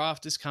 the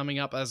draft is coming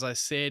up, as I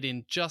said,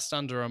 in just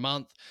under a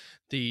month.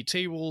 The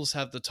T-Wolves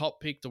have the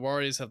top pick, the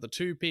Warriors have the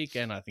 2 pick,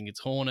 and I think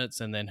it's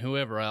Hornets, and then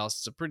whoever else.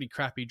 It's a pretty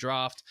crappy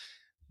draft.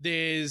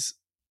 There's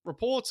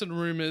reports and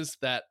rumors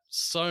that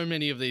so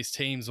many of these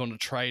teams want to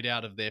trade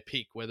out of their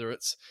pick, whether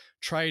it's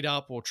trade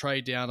up or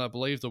trade down. I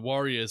believe the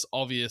Warriors,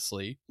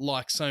 obviously,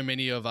 like so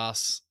many of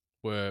us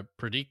were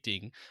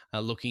predicting,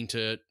 are looking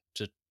to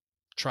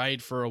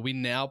trade for a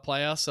win now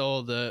player.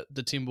 So the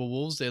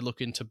Timberwolves, they're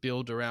looking to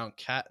build around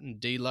Cat and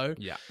D'Lo.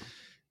 Yeah.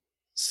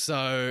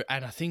 So,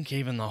 and I think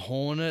even the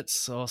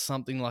Hornets or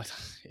something like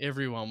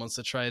everyone wants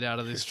to trade out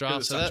of this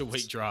draft. It's such a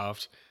weak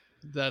draft.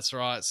 That's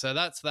right. So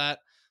that's that.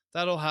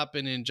 That'll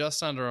happen in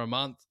just under a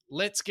month.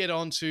 Let's get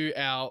on to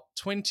our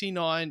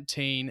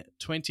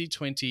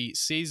 2019-2020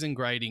 season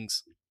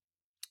gradings.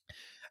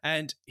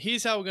 And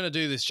here's how we're going to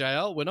do this,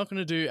 JL. We're not going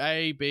to do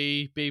A,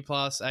 B, B+,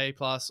 A+,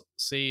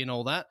 C, and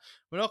all that.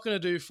 We're not going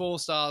to do 4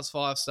 stars,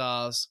 5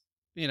 stars.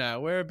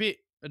 We're a bit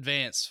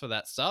advanced for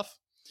that stuff.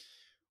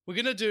 We're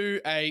going to do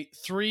a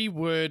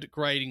 3-word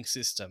grading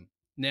system.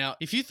 Now,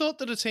 if you thought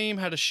that a team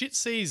had a shit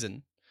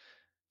season,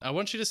 I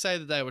want you to say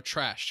that they were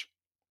trash.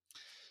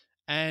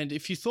 And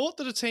if you thought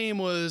that a team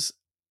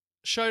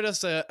showed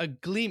us a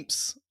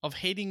glimpse of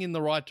heading in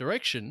the right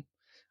direction,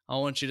 I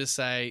want you to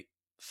say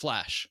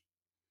flash.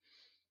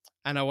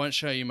 And I won't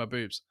show you my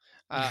boobs.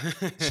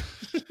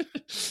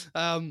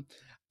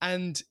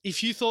 And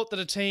if you thought that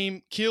a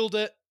team killed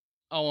it,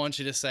 I want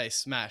you to say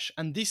smash.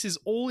 And this is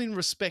all in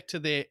respect to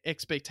their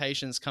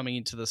expectations coming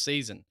into the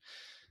season.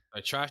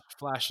 So trash,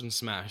 flash, and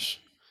smash.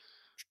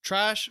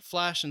 Trash,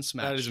 flash, and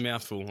smash. That is a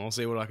mouthful. I'll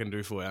see what I can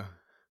do for you.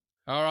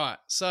 All right.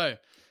 So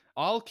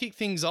I'll kick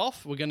things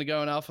off. We're going to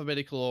go in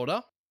alphabetical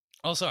order.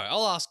 Oh, sorry.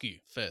 I'll ask you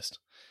first.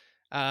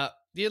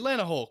 The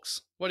Atlanta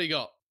Hawks. What do you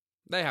got?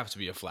 They have to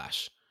be a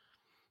flash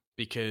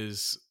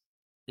because,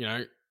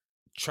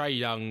 Trae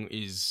Young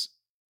is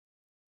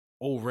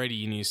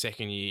already in his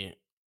second year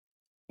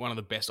one of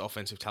the best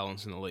offensive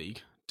talents in the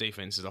league.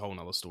 Defense is a whole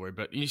nother story,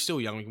 but he's still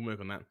young. We can work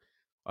on that.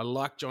 I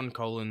like John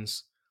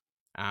Collins.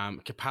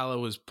 Capella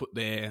was put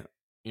there,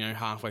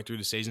 halfway through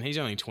the season. He's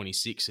only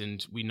 26,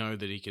 and we know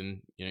that he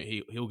can,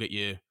 he'll get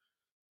you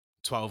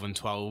 12 and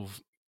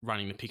 12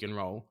 running the pick and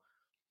roll.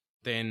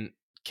 Then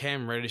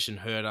Cam Reddish and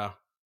Herter,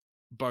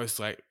 both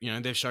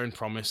they've shown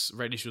promise.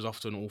 Reddish was off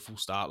to an awful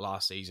start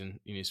last season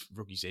in his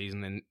rookie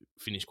season, then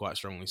finished quite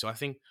strongly. So I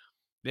think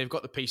they've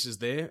got the pieces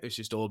there. It's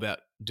just all about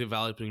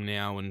developing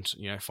now and,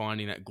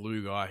 finding that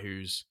glue guy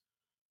who's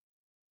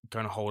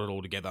going to hold it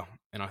all together.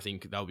 And I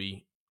think they'll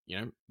be,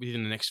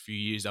 within the next few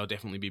years, they'll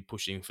definitely be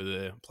pushing for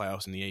the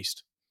playoffs in the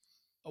East.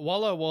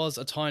 While I was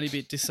a tiny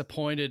bit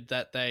disappointed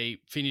that they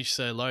finished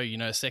so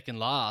low, second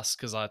last,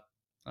 because I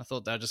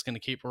thought they were just going to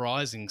keep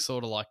rising,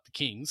 sort of like the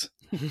Kings.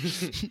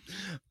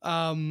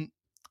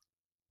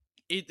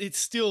 It's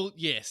still,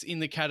 yes, in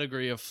the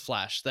category of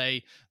flash.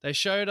 They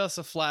showed us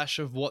a flash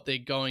of what they're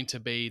going to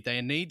be.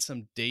 They need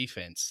some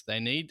defense. They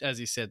need, as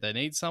you said, they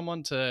need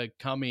someone to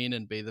come in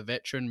and be the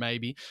veteran,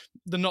 maybe.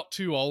 The not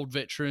too old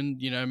veteran,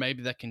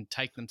 maybe that can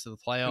take them to the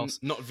playoffs.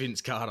 Not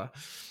Vince Carter.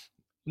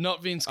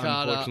 Not Vince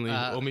Carter.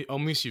 Unfortunately, I'll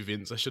miss you,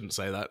 Vince. I shouldn't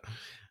say that.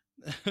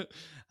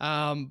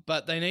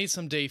 But they need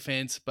some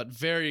defense, but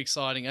very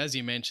exciting. As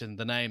you mentioned,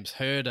 the names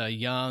Herder,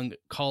 Young,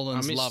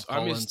 Collins, love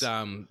Collins.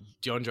 I missed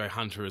DeAndre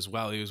Hunter as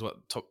well. He was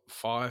top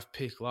 5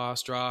 pick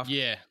last draft.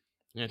 Yeah.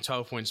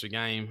 12 points per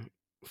game,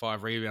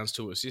 5 rebounds,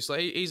 2 assists.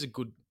 He's a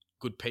good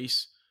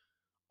piece.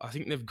 I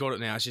think they've got it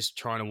now. It's just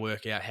trying to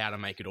work out how to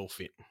make it all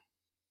fit.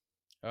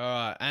 All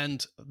right.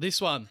 And this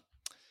one,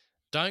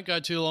 don't go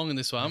too long in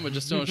this one. We're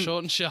just doing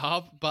short and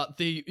sharp, but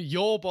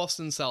your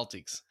Boston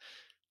Celtics.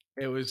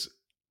 It was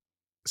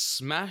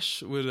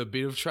smash with a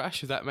bit of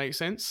trash, if that makes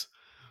sense.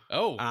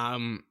 Oh.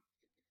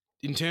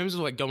 In terms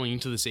of going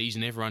into the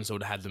season, everyone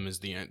sort of had them as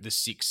the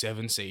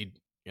 6-7 seed.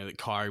 That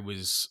Kyrie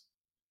was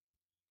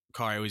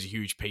a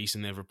huge piece,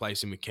 and they've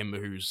replaced him with Kemba,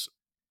 who's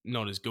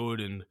not as good.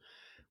 And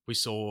we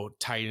saw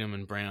Tatum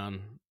and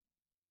Brown,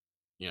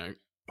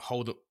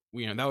 hold it.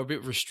 They were a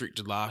bit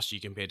restricted last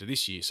year compared to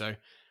this year. So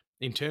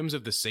in terms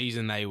of the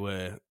season, they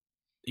were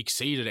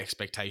exceeded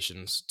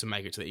expectations to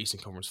make it to the Eastern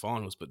Conference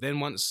Finals. But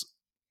then once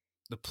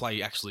the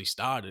play actually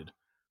started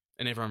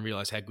and everyone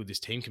realized how good this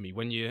team can be,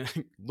 when you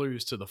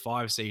lose to the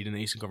 5 seed in the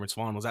Eastern Conference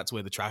Finals, that's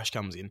where the trash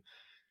comes in.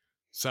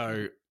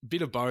 So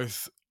bit of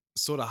both,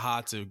 sort of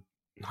hard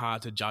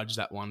to judge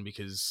that one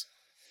because,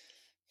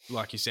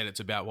 like you said, it's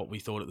about what we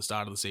thought at the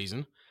start of the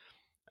season.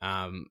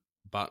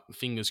 But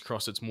fingers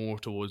crossed it's more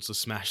towards the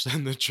smash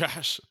than the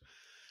trash.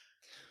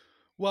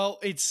 Well,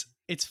 it's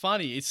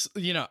funny. It's,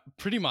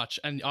 pretty much,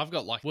 and I've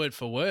got word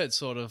for word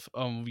sort of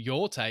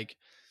your take.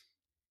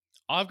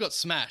 I've got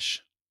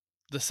smash.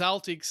 The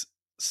Celtics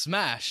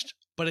smashed,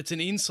 but it's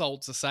an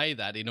insult to say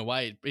that in a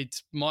way.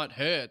 It might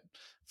hurt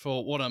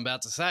for what I'm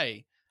about to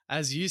say.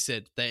 As you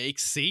said, they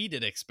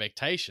exceeded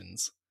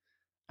expectations,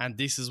 and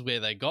this is where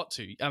they got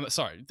to.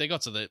 They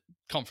got to the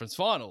conference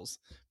finals,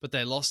 but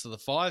they lost to the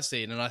 5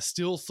 seed, and I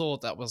still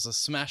thought that was a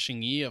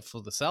smashing year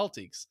for the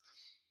Celtics.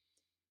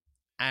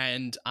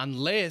 And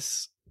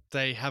unless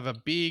they have a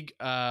big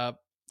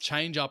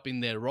change up in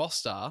their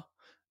roster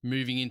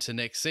moving into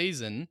next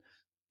season,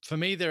 for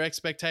me, their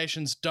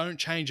expectations don't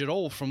change at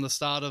all from the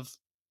start of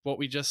what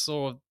we just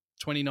saw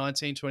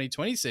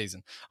 2019-2020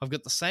 season. I've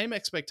got the same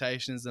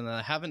expectations, and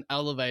they haven't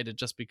elevated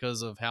just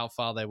because of how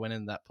far they went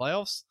in that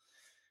playoffs.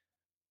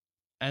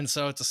 And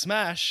so it's a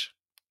smash,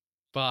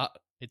 but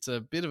it's a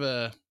bit of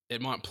a...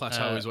 It might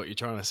plateau is what you're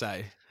trying to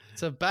say.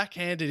 It's a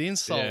backhanded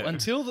insult. Yeah.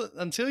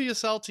 Until your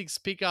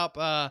Celtics pick up...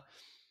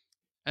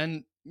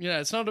 and,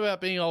 it's not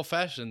about being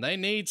old-fashioned. They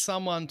need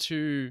someone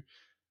to...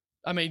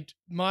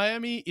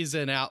 Miami is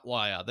an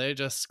outlier. They're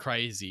just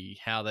crazy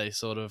how they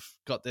sort of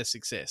got their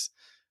success.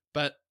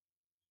 But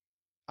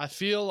I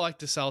feel like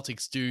the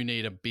Celtics do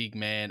need a big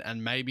man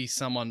and maybe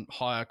someone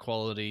higher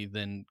quality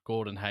than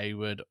Gordon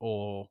Hayward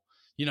or,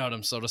 you know what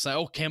I'm sort of saying,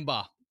 or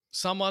Kemba.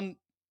 Someone,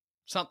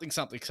 something.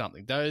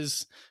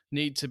 Those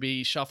need to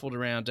be shuffled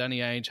around. Danny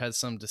Ainge has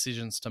some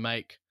decisions to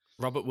make.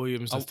 Robert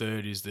Williams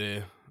III is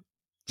there.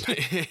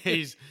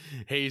 he's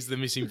the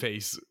missing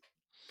piece.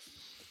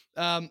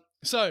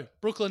 So,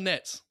 Brooklyn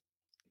Nets.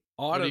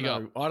 I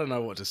don't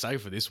know what to say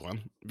for this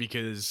one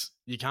because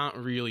you can't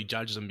really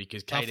judge them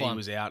because KD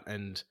was out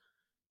and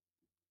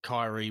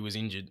Kyrie was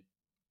injured.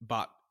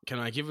 But can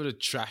I give it a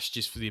trash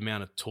just for the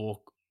amount of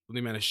talk, the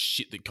amount of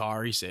shit that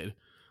Kyrie said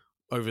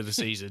over the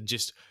season,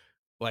 just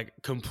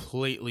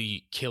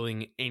completely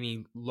killing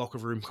any locker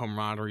room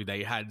camaraderie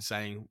they had,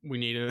 saying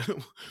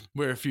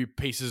we're a few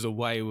pieces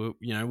away.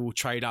 We'll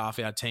trade half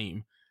our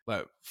team.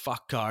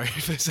 Fuck Kyrie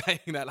for saying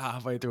that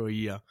halfway through a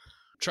year.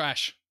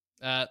 Trash.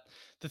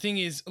 The thing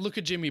is, look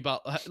at Jimmy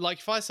Butler.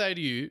 If I say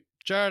to you,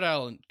 Jared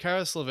Allen,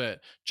 Karis LeVert,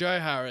 Joe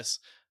Harris,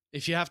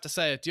 if you have to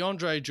say it,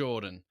 DeAndre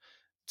Jordan,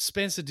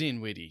 Spencer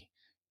Dinwiddie,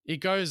 it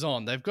goes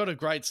on. They've got a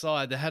great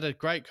side. They had a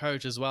great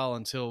coach as well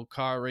until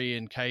Kyrie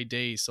and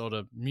KD sort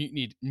of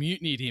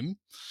mutinied him.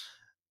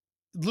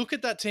 Look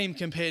at that team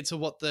compared to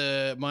what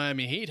the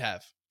Miami Heat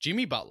have.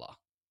 Jimmy Butler,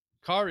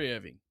 Kyrie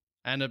Irving,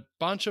 and a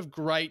bunch of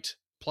great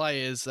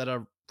players that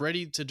are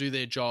ready to do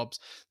their jobs.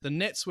 The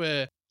Nets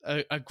were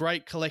a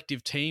great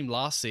collective team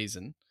last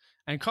season,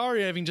 and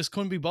Kyrie Irving just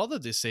couldn't be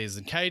bothered this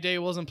season.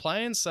 KD wasn't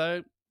playing,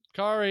 so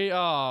Kyrie,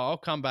 I'll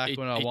come back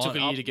when I want. It took a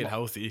year to get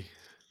healthy.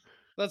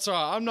 That's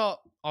right.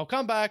 I'll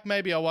come back.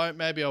 Maybe I won't.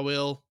 Maybe I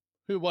will.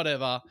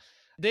 Whatever.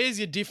 There's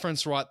your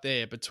difference right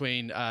there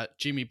between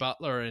Jimmy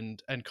Butler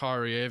and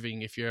Kyrie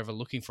Irving, if you're ever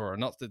looking for it.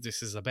 Not that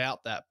this is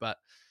about that, but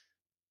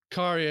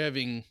Kyrie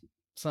Irving,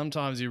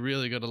 sometimes you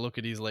really got to look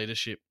at his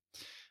leadership.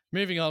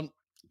 Moving on,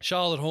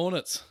 Charlotte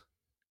Hornets.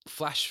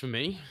 Flash for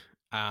me.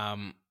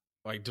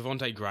 Like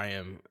Devontae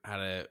Graham had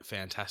a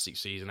fantastic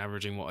season,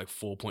 averaging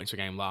 4 points per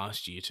game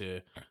last year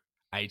to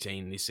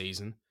 18 this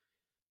season.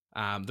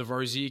 The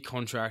Rozier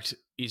contract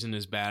isn't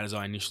as bad as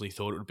I initially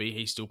thought it would be.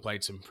 He still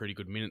played some pretty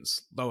good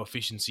minutes, low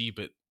efficiency,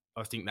 but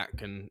I think that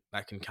can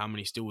come, and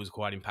he still was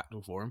quite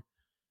impactful for him.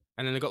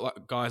 And then they've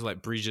got guys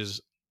like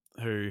Bridges,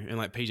 and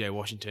PJ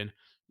Washington,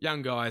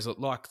 young guys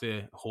like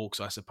the Hawks,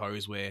 I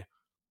suppose, where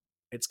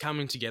it's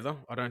coming together.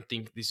 I don't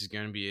think this is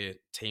going to be a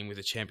team with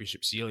a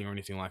championship ceiling or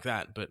anything like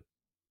that, but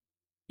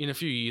in a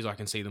few years I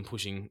can see them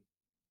pushing,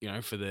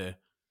 for the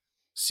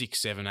 6,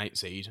 7, 8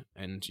 seed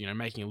and,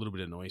 making a little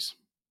bit of noise.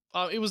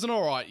 It was an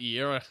all right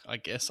year, I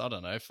guess. I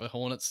don't know, for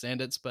Hornets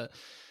standards, but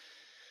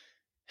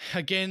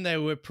again, they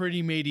were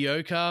pretty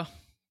mediocre.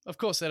 Of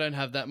course, they don't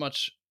have that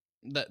much.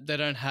 They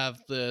don't have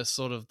the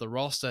sort of the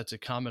roster to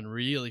come and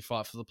really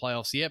fight for the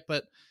playoffs yet.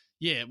 But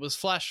yeah, it was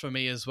flash for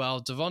me as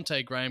well.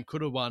 Devontae Graham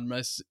could have won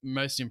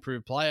most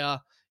improved player.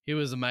 He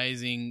was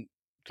amazing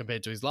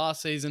compared to his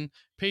last season.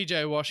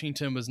 PJ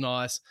Washington was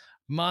nice.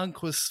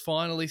 Monk was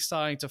finally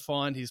starting to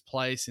find his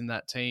place in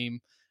that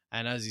team.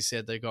 And as you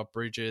said, they got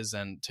Bridges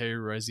and Terry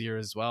Rozier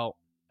as well.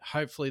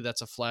 Hopefully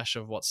that's a flash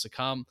of what's to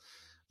come.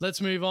 Let's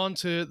move on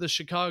to the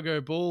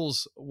Chicago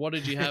Bulls. What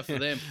did you have for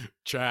them?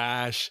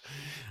 Trash.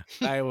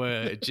 They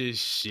were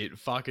just shit.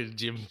 Fucking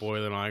Jim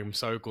Boylan. I'm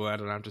so glad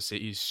I don't have to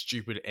see his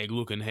stupid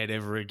egg-looking head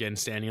ever again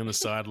standing on the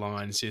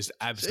sidelines, just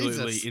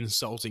absolutely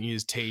insulting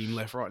his team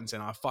left, right, and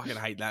centre. I fucking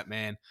hate that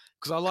man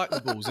because I like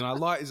the Bulls and I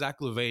like Zach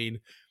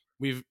LaVine.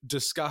 We've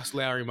discussed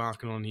Lauri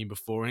Markkanen on here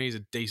before, and he's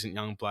a decent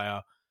young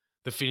player.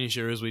 The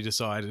finisher, as we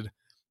decided.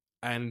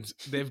 And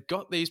they've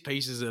got these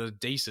pieces that are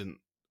decent.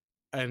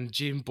 And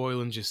Jim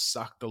Boylan just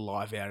sucked the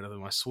life out of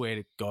them, I swear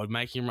to God,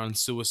 making him run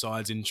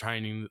suicides in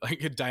training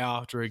like a day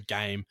after a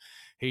game.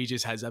 He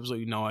just has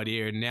absolutely no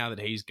idea. And now that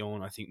he's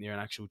gone, I think they're an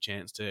actual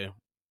chance to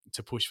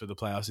push for the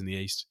playoffs in the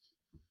East.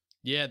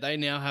 Yeah, they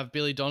now have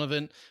Billy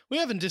Donovan. We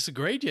haven't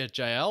disagreed yet,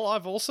 JL.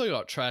 I've also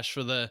got trash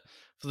for the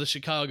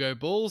Chicago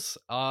Bulls.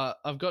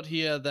 I've got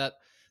here that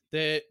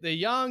they're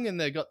young and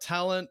they've got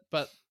talent,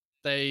 but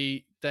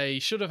they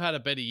should have had a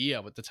better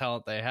year with the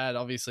talent they had.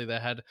 Obviously, they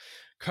had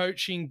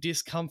coaching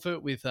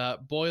discomfort with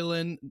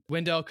Boylan.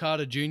 Wendell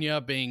Carter Jr.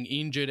 being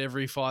injured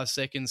every 5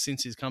 seconds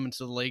since he's come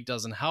into the league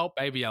doesn't help.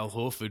 Baby Al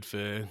Horford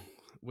for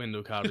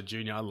Wendell Carter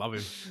Jr. I love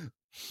him.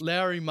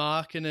 Lauri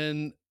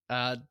Markkanen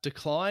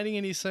declining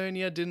in his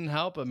senior didn't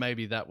help, but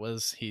maybe that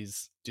was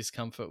his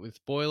discomfort with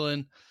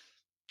Boylan.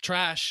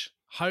 Trash.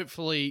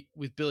 Hopefully,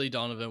 with Billy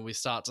Donovan, we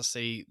start to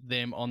see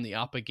them on the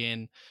up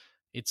again.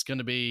 It's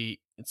gonna be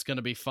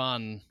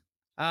fun.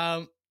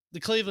 The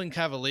Cleveland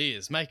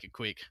Cavaliers, make it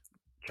quick.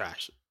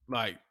 Trash.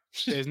 Like,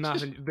 there's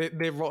nothing.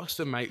 Their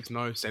roster makes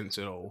no sense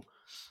at all.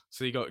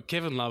 So you got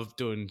Kevin Love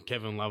doing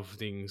Kevin Love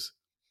things.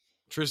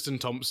 Tristan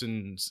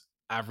Thompson's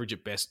average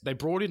at best. They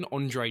brought in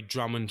Andre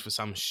Drummond for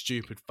some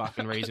stupid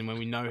fucking reason when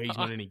we know he's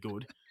not any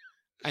good.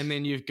 And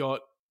then you've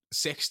got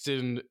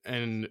Sexton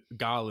and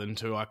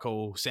Garland, who I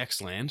call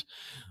Sexland.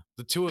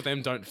 The two of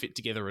them don't fit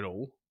together at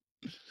all.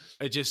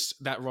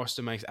 That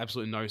roster makes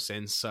absolutely no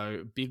sense.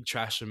 So big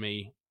trash for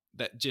me.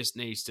 That just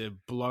needs to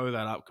blow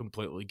that up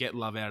completely. Get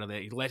Love out of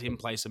there. Let him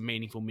play some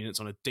meaningful minutes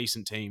on a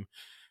decent team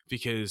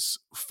because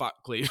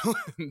fuck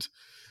Cleveland.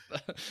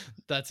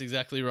 That's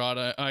exactly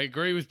right. I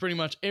agree with pretty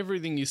much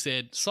everything you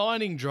said.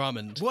 Signing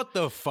Drummond. What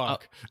the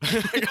fuck?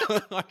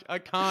 I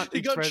can't.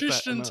 You got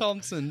Tristan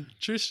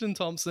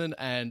Thompson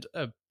and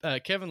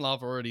Kevin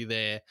Love already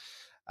there.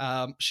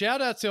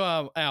 Shout out to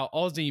our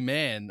Aussie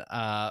man.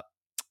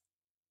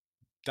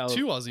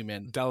 Two Aussie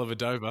men.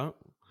 Dellavedova.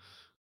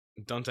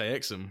 Dante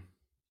Exum.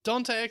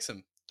 Dante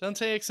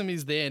Exum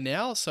is there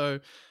now,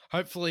 so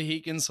hopefully he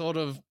can sort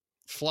of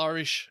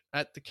flourish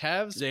at the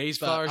Cavs. Yeah, he's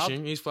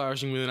flourishing. He's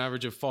flourishing with an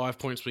average of 5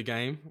 points per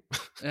game.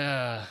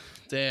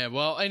 Damn.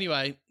 Well,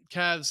 anyway,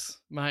 Cavs,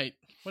 mate,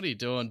 what are you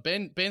doing?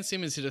 Ben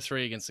Simmons hit a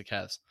 3 against the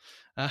Cavs.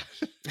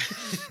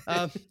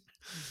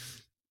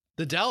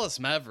 The Dallas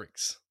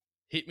Mavericks.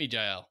 Hit me,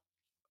 JL.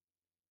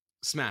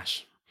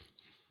 Smash.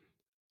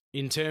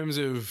 In terms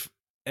of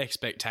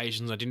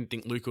expectations, I didn't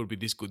think Luka would be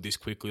this good this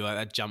quickly. Like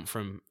that jump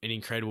from an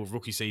incredible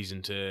rookie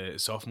season to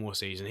sophomore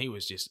season, he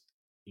was just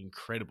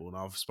incredible, and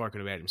I've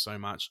spoken about him so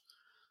much.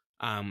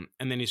 And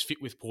then his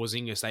fit with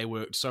Porzingis, they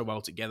worked so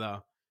well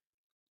together.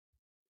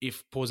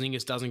 If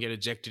Porzingis doesn't get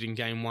ejected in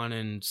game one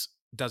and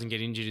doesn't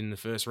get injured in the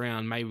first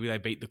round, maybe they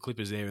beat the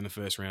Clippers there in the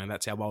first round.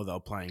 That's how well they were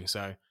playing.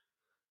 So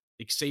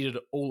exceeded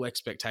all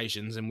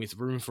expectations, and with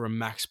room for a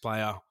max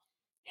player,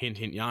 hint,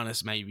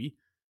 Giannis maybe,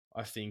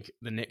 I think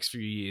the next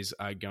few years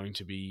are going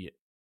to be,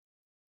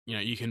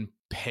 you can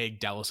peg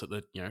Dallas at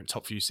the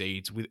top few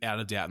seeds without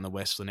a doubt in the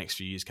West for the next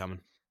few years coming.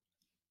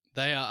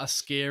 They are a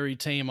scary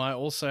team. I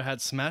also had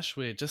Smash.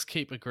 We just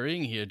keep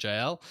agreeing here,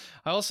 JL.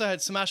 I also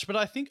had Smash, but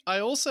I think I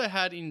also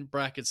had in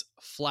brackets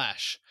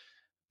Flash,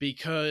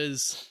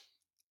 because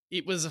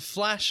it was a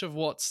flash of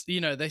what's,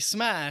 they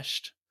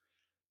smashed,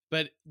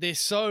 but they're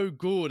so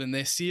good and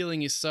their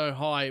ceiling is so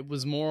high. It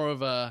was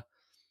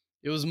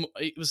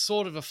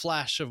sort of a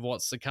flash of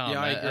what's to come.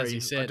 Yeah, I agree. As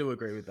you said. I do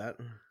agree with that.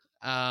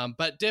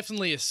 But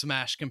definitely a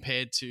smash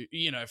compared to,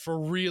 for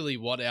really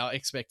what our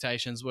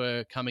expectations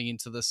were coming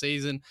into the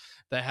season.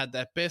 They had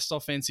that best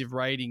offensive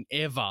rating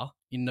ever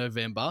in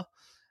November.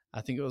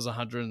 I think it was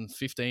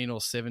 115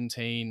 or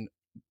 17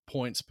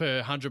 points per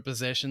 100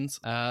 possessions.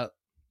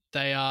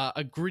 They are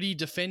a gritty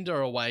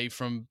defender away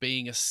from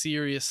being a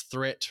serious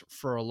threat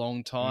for a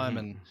long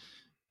time,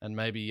 and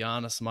maybe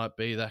Giannis might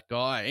be that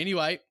guy.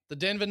 Anyway, the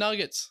Denver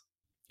Nuggets.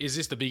 Is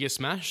this the biggest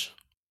smash?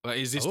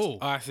 Is this? Oh.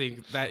 I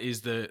think that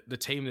is the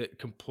team that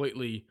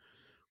completely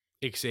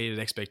exceeded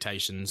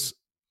expectations.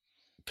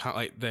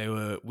 They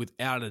were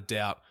without a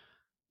doubt,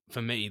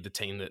 for me, the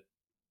team that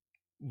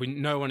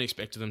no one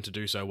expected them to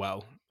do so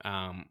well.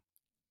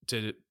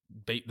 To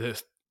beat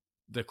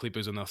the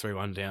Clippers when they're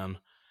 3-1 down.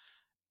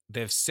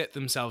 They've set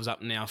themselves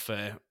up now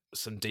for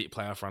some deep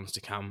playoff runs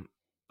to come.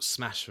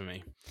 Smash for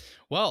me.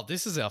 Well,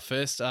 this is our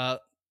first.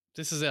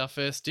 This is our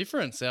first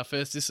difference, our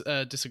first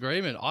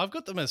disagreement. I've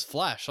got them as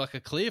flash, like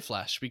a clear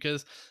flash,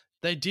 because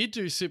they did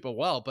do super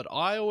well. But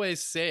I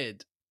was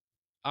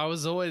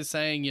always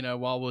saying,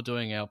 while we're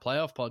doing our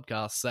playoff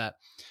podcasts, that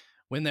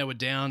when they were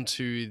down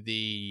to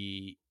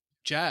the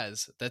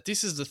Jazz, that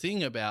this is the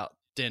thing about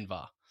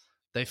Denver.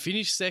 They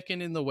finished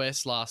second in the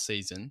West last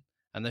season,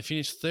 and they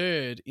finished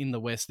third in the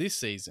West this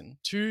season.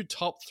 2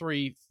 top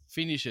 3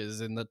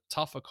 finishes in the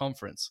tougher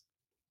conference.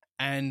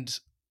 And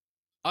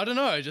I don't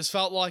know, it just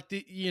felt like,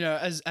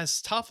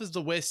 as tough as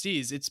the West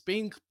is, it's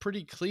been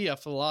pretty clear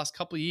for the last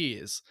couple of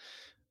years,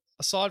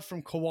 aside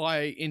from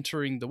Kawhi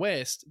entering the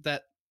West,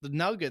 that the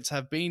Nuggets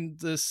have been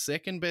the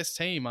second best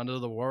team under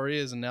the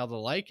Warriors and now the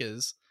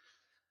Lakers.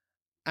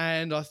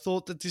 And I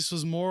thought that this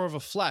was more of a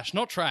flash,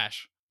 not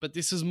trash, but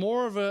this is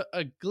more of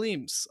a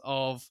glimpse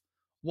of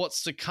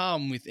what's to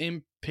come with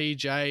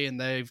MPJ, and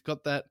they've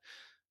got that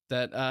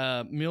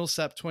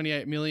Millsap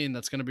 $28 million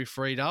that's going to be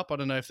freed up. I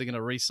don't know if they're going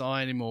to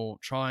re-sign him or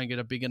try and get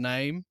a bigger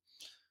name,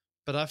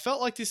 but I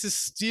felt like this is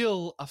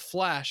still a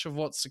flash of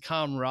what's to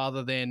come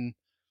rather than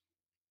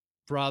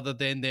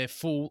their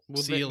full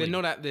ceiling. They're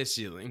not at their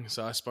ceiling,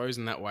 so I suppose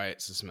in that way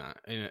it's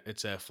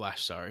a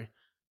flash. Sorry,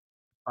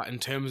 but in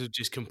terms of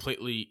just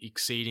completely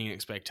exceeding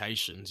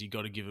expectations, you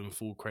got to give them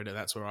full credit.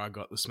 That's where I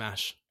got the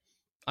smash.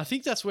 I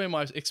think that's where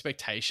my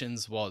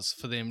expectations was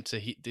for them to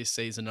hit this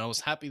season. I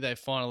was happy they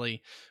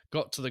finally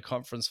got to the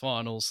conference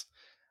finals.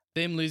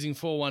 Them losing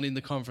 4-1 in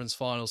the conference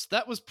finals,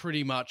 that was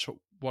pretty much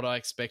what I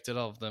expected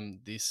of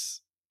them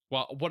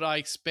what I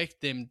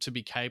expect them to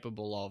be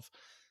capable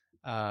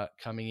of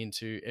coming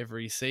into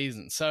every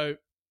season. So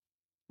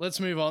let's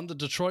move on. The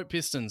Detroit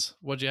Pistons,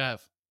 what'd you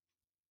have?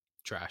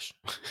 Trash.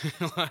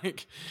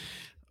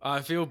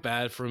 I feel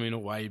bad for them in a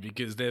way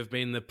because they've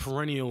been the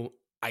perennial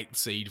 8th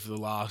seed for the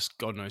last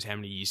God knows how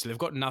many years. So they've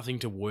got nothing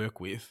to work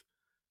with.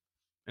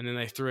 And then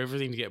they threw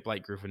everything to get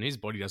Blake Griffin. His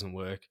body doesn't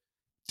work.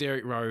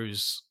 Derrick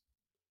Rose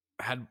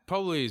had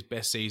probably his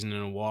best season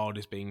in a while,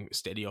 just being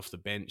steady off the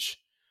bench.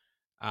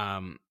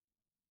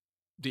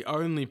 The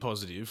only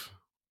positive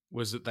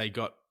was that they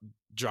got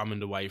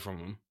Drummond away from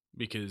him,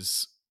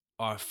 because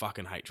I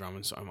fucking hate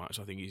Drummond so much.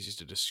 I think he's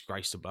just a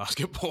disgrace to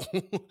basketball.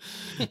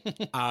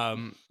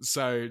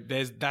 So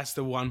that's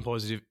the one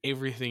positive.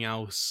 Everything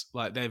else,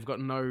 they've got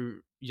no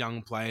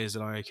young players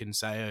that I can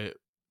say are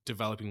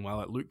developing well.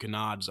 Like Luke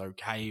Kennard's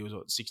okay. He was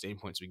 16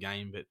 points per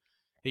game, but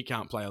he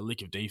can't play a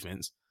lick of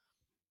defense.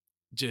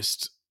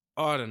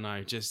 I don't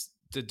know.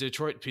 The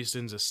Detroit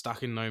Pistons are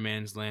stuck in no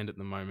man's land at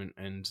the moment,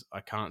 and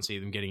I can't see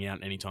them getting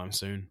out anytime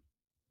soon.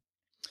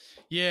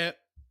 Yeah.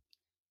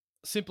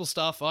 Simple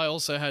stuff. I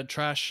also had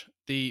trash.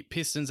 The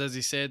Pistons, as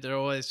you said, they're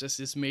always just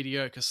this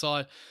mediocre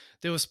side.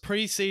 There was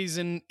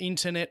preseason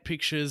internet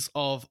pictures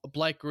of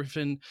Blake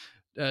Griffin,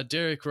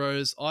 Derrick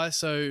Rose,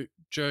 ISO,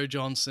 Joe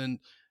Johnson,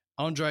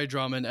 Andre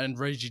Drummond, and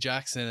Reggie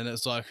Jackson, and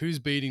it's like, who's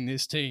beating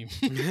this team?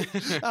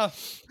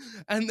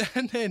 And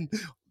then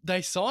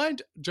they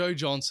signed Joe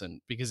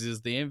Johnson because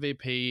he's the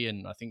MVP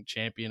and I think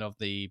champion of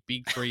the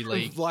Big Three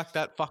League. Like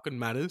that fucking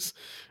matters.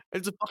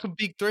 It's a fucking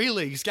Big Three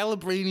League.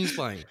 Scalabrini's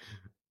playing.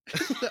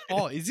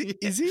 Oh, is he?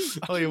 Is he?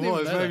 Oh, he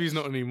was. Maybe he's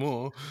not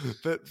anymore.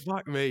 But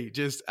fuck me,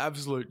 just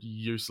absolute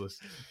useless.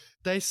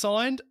 They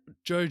signed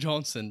Joe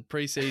Johnson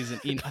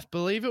preseason in, I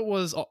believe it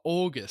was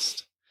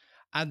August.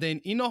 And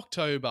then in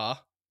October,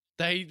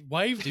 They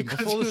waived him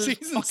before the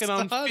season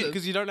fucking started.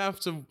 Because you don't have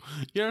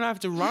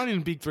to run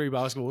in Big Three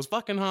basketball. It's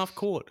fucking half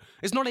court.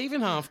 It's not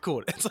even half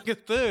court. It's like a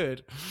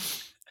third.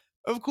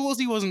 Of course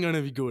he wasn't going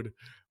to be good.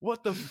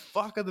 What the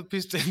fuck are the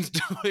Pistons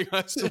doing?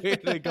 I swear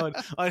to God,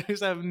 I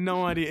just have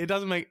no idea. It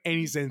doesn't make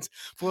any sense.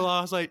 For the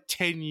last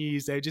 10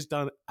 years, they've just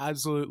done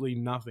absolutely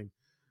nothing.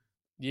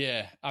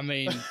 Yeah, I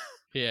mean,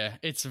 yeah,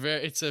 it's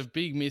a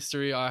big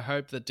mystery. I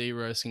hope that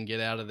D-Rose can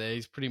get out of there.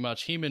 He's pretty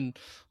much him and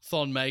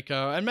Thon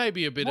Mako, and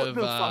maybe a bit What of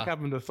the fuck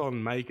happened to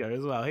Thon Mako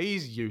as well?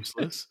 He's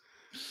useless.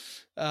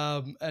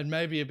 and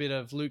maybe a bit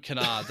of Luke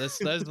Kennard.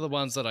 Those are the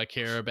ones that I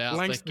care about.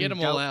 Get them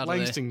all out of there.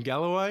 Langston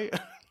Galloway.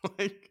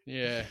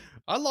 Yeah,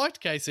 I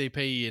liked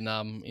KCP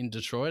in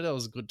Detroit. That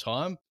was a good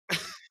time.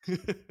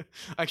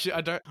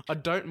 Actually, I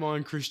don't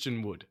mind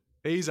Christian Wood.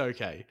 He's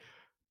okay,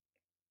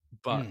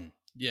 but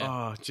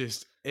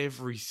just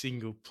every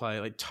single play,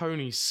 like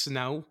Tony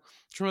Snell.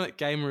 Do you remember that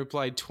game where he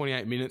played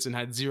 28 minutes and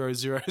had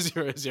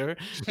 0-0-0-0?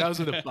 That was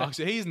with the Bucks.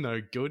 He's no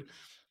good.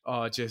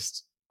 I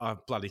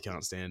bloody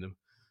can't stand him.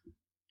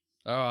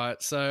 All right,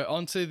 so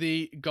on to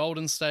the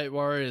Golden State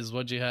Warriors.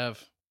 What'd you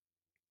have?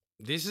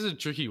 This is a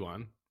tricky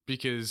one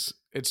because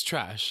it's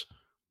trash,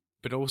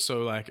 but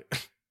also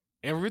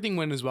everything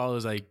went as well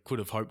as they could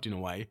have hoped in a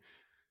way.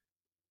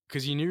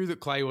 Because you knew that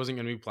Clay wasn't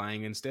going to be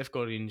playing and Steph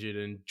got injured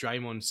and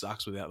Draymond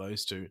sucks without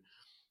those two.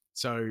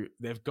 So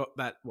they've got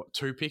that,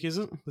 2 pick, is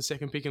it? The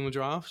second pick in the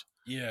draft?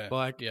 Yeah.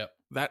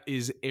 That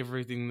is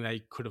everything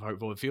they could have hoped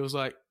for. It feels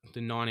like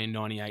the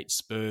 1998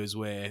 Spurs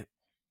where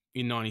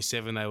in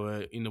 97 they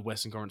were in the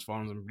Western Conference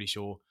Finals, I'm pretty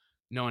sure.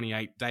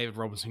 98, David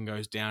Robinson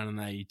goes down and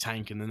they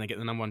tank and then they get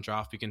the number 1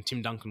 draft pick and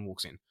Tim Duncan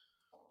walks in.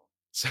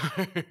 So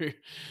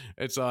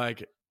it's I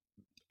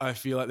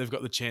feel like they've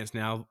got the chance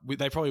now.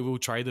 They probably will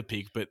trade the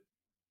pick, but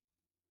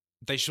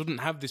they shouldn't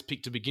have this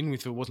pick to begin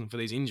with if it wasn't for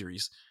these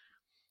injuries.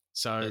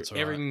 So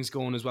everything's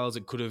gone as well as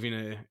it could have in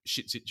a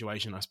shit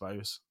situation, I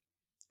suppose.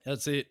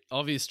 That's it.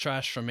 Obvious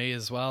trash from me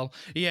as well.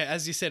 Yeah,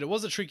 as you said, it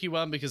was a tricky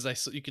one because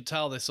you could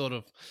tell they sort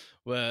of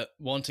were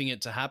wanting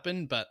it to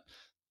happen, but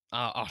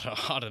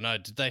I don't know.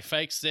 Did they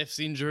fake Steph's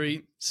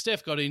injury?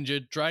 Steph got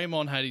injured.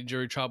 Draymond had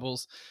injury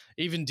troubles.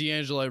 Even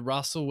D'Angelo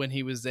Russell, when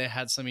he was there,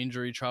 had some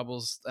injury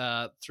troubles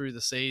through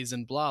the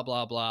season, blah,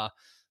 blah, blah.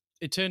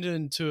 It turned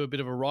into a bit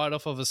of a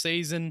write-off of a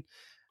season.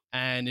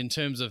 And in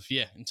terms of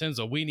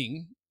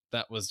winning,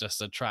 that was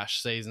just a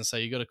trash season. So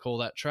you got to call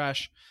that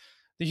trash.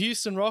 The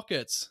Houston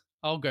Rockets,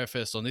 I'll go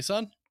first on this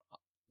one.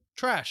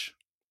 Trash.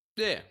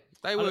 Yeah,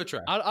 they were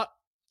trash.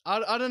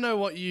 I don't know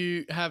what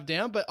you have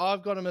down, but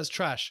I've got them as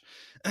trash.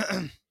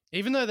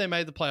 Even though they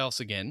made the playoffs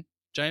again,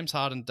 James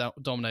Harden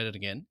dominated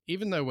again,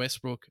 even though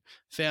Westbrook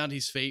found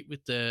his feet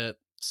with the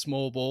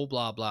small ball,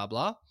 blah, blah,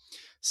 blah.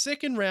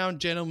 Second round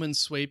gentleman's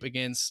sweep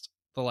against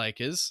the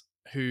Lakers,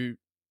 who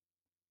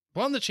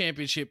won the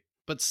championship,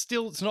 but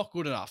still it's not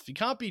good enough. You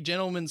can't be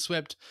gentleman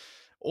swept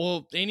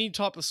or any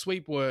type of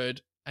sweep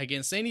word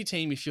against any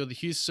team if you're the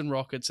Houston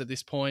Rockets at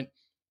this point.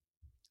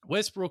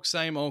 Westbrook,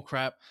 same old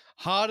crap.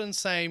 Harden,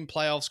 same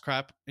playoffs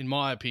crap, in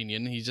my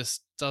opinion. He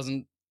just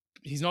doesn't...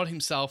 He's not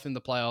himself in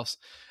the playoffs.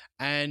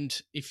 And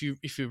if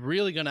you're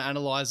really going to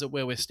analyze it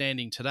where we're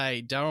standing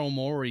today, Daryl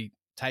Morey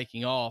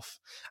taking off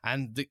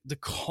and the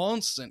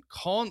constant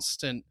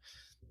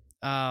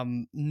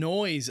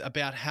noise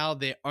about how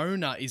their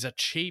owner is a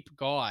cheap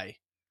guy.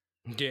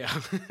 Yeah.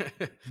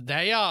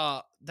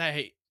 I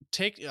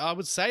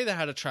would say they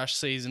had a trash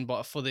season,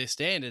 but for their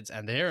standards,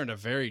 and they're in a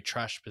very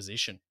trash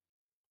position.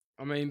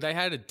 I mean, they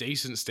had a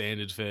decent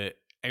standard for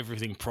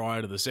everything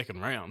prior to the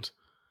second round.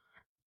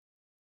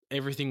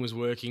 Everything was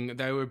working.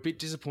 They were a bit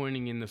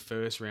disappointing in the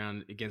first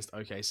round against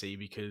OKC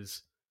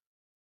because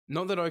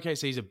not that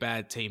OKC is a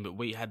bad team, but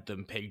we had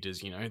them pegged as,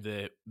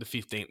 the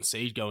 15th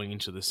seed going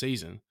into the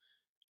season,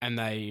 and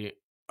they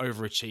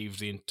overachieved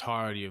the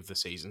entirety of the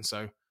season.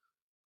 So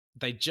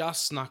they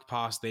just snuck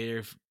past there.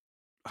 If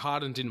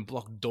Harden didn't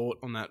block Dort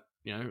on that,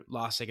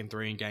 last second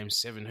 3 in Game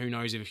 7, who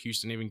knows if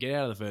Houston even get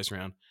out of the first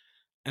round.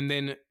 And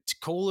then to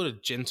call it a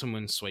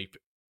gentleman's sweep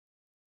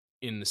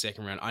in the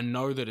second round, I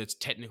know that it's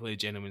technically a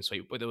gentleman's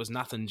sweep, but there was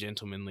nothing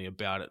gentlemanly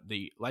about it.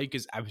 The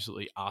Lakers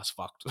absolutely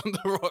ass-fucked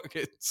the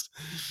Rockets.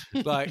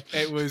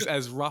 It was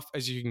as rough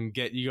as you can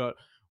get. You got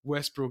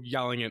Westbrook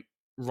yelling at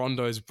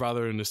Rondo's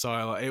brother in the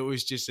side. It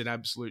was just an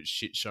absolute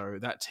shit show.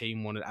 That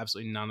team wanted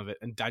absolutely none of it.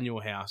 And Daniel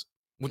House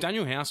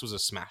was a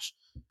smash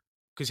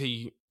because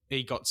he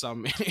got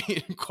some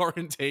in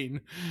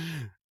quarantine.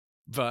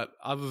 But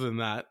other than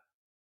that,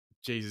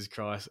 Jesus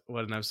Christ,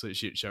 what an absolute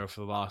shit show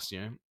for the last,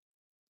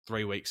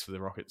 3 weeks for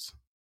the Rockets.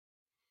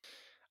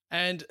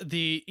 And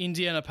the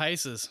Indiana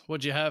Pacers,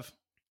 what'd you have?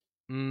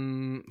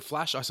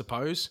 Flash, I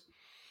suppose.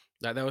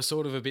 They were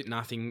sort of a bit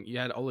nothing. You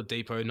had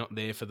Oladipo not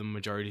there for the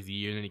majority of the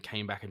year, and then he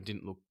came back and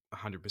didn't look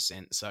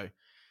 100%. So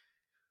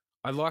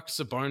I liked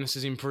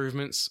Sabonis'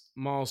 improvements.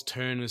 Miles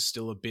Turner's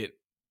still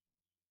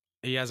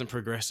he hasn't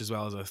progressed as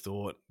well as I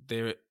thought.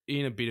 They're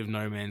in a bit of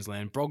no man's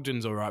land.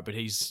 Brogdon's all right, but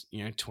he's,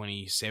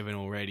 27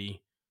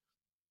 already.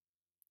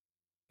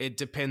 It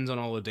depends on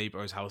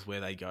Oladipo's health where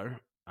they go,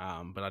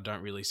 but I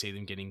don't really see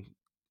them getting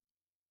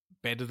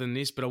better than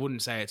this, but I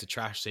wouldn't say it's a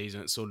trash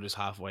season. It's sort of just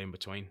halfway in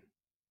between.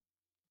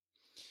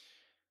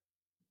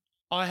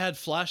 I had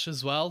Flash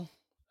as well.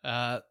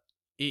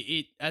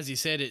 It as you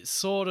said, it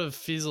sort of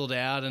fizzled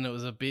out, and it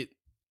was a bit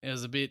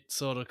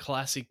sort of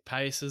classic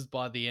paces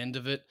by the end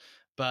of it.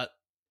 But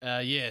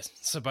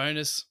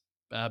Sabonis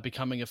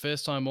becoming a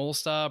first-time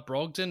All-Star,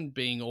 Brogdon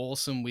being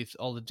awesome with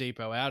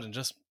Oladipo out, and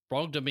just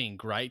Brogdon being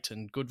great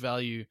and good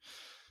value.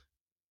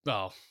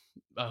 Well,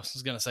 I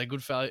was going to say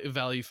good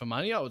value for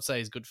money. I would say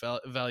he's good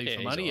value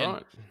for money. All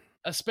right. And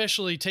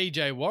especially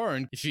TJ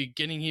Warren, if you're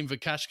getting him for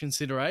cash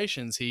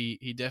considerations,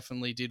 he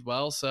definitely did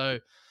well. So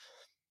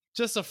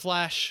just a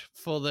flash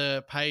for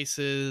the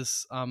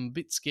Pacers. I'm a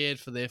bit scared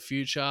for their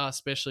future,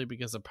 especially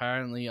because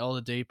apparently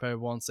Oladipo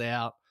wants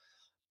out.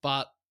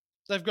 But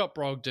they've got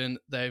Brogdon,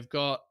 they've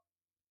got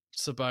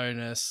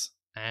Sabonis,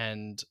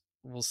 and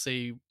we'll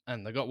see.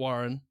 And they've got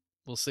Warren.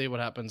 We'll see what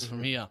happens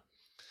from here.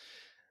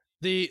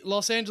 The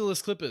Los Angeles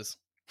Clippers.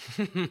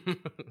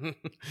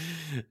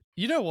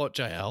 You know what,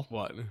 JL?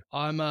 What?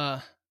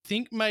 I'm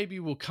think maybe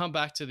we'll come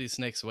back to this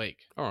next week.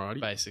 Alrighty.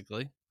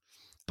 Basically.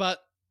 But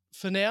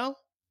for now,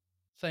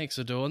 thanks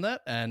for doing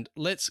that. And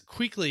let's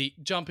quickly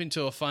jump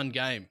into a fun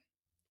game.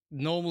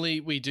 Normally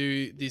we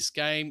do this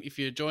game, if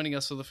you're joining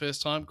us for the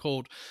first time,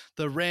 called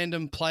the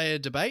Random Player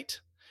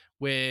Debate,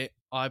 where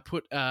I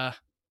put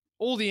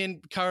all the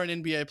current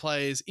NBA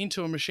players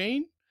into a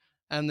machine,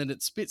 and then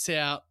it spits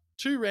out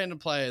 2 random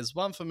players,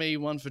 one for me,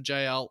 one for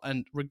JL,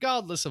 and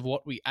regardless of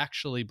what we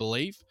actually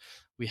believe,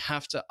 we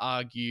have to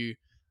argue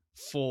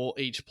for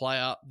each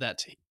player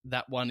that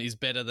one is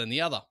better than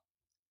the other.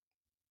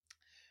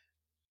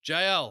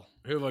 JL.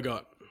 Who have I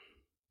got?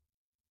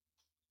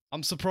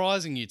 I'm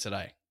surprising you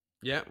today.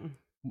 Yeah.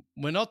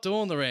 We're not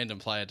doing the Random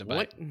Player Debate.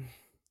 What?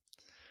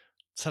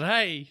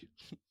 Today,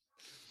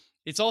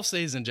 it's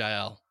off-season,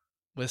 JL.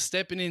 We're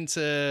stepping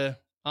into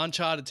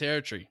uncharted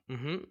territory.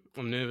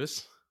 I'm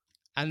nervous.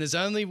 And there's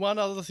only one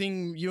other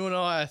thing you and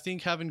I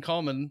think, have in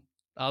common,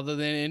 other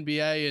than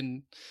NBA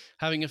and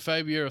having a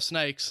phobia of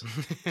snakes.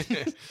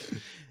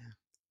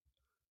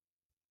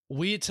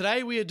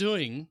 Today we are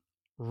doing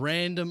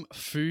random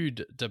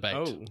food debate.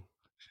 Oh.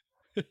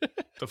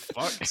 The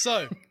fuck?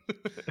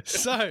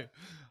 So,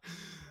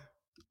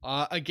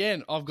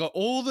 again, I've got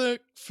all the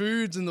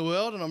foods in the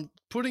world, and I'm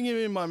putting them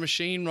in my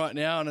machine right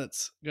now, and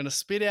it's going to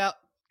spit out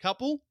a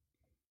couple,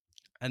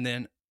 and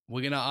then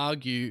we're going to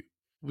argue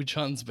which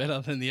one's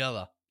better than the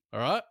other. All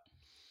right?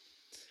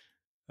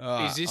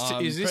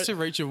 Is this to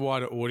reach a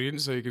wider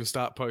audience so you can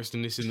start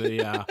posting this in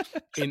the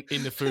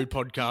in the food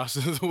podcast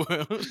of the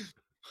world?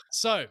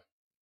 So,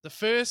 the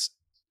first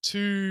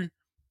 2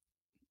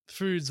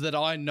 foods that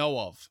I know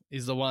of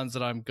is the ones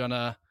that I'm going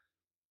to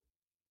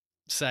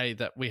say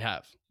that we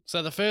have.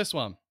 So, the first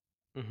one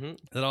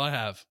that I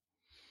have,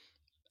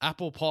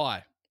 apple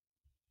pie.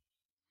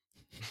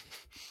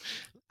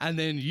 And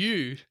then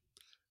you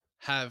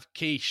have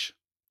quiche.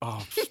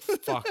 Oh,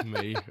 fuck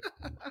me.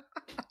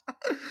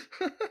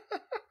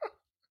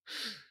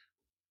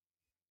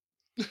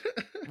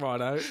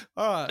 Righto.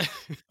 All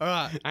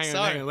right. Hang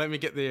on. Let me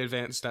get the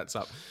advanced stats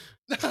up.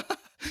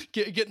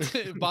 get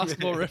the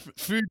basketball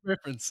food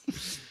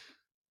reference.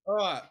 All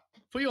right.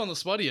 Put you on the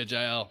spot here,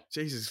 JL.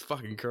 Jesus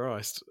fucking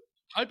Christ.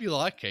 Hope you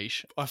like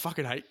quiche. I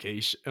fucking hate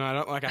quiche, and I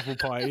don't like apple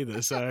pie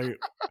either, so...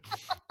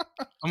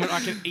 I mean,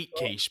 I can eat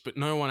quiche, but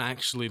no one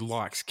actually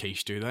likes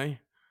quiche, do they?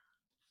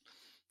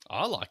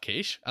 I like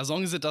quiche, as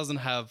long as it doesn't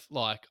have,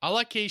 I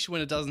like quiche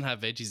when it doesn't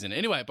have veggies in it.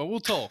 Anyway, but we'll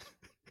talk.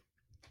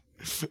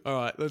 All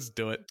right, let's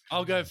do it.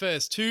 I'll go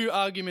first. 2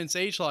 arguments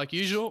each, like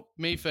usual.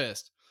 Me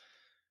first.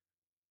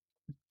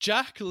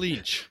 Jack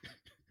Lynch.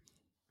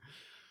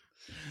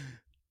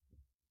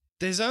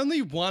 There's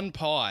only one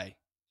pie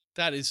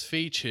that is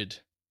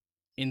featured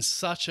in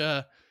such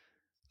an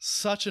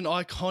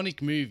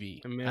iconic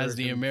movie as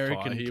the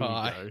American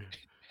Pie.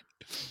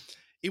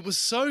 It was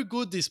so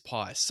good, this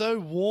pie. So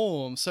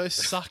warm, so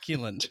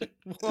succulent.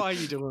 Why are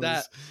you doing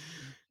this?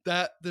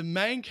 That the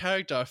main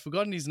character, I've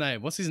forgotten his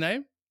name. What's his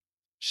name?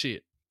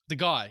 Shit. The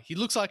guy. He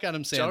looks like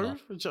Adam Sandler.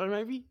 Joe,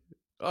 maybe?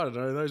 I don't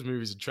know. Those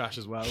movies are trash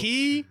as well.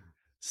 He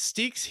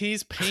sticks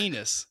his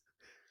penis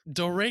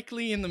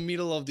directly in the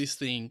middle of this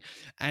thing,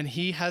 and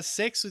he has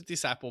sex with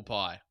this apple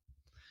pie.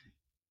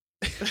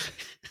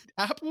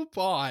 Apple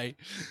pie.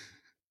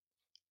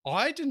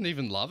 I didn't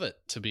even love it,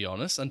 to be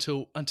honest,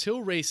 until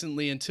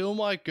recently, until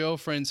my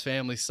girlfriend's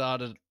family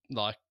started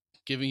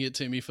giving it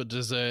to me for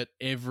dessert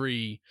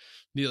nearly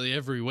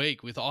every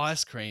week with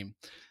ice cream.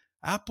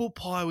 Apple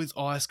pie with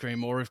ice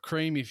cream, or with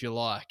cream if you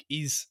like,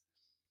 is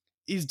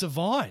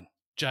divine,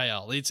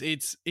 JL.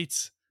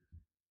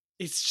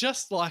 It's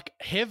just like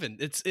heaven.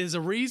 There's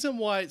a reason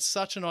why it's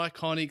such an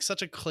iconic,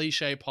 such a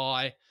cliche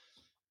pie.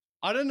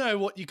 I don't know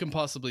what you can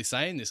possibly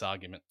say in this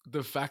argument.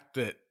 The fact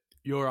that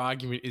your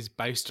argument is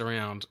based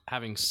around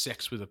having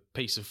sex with a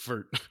piece of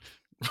fruit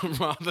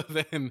rather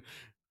than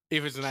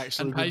if it's an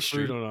actual good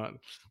fruit or not.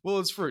 Well,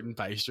 it's fruit and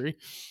pastry,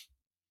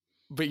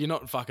 but you're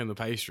not fucking the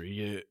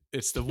pastry.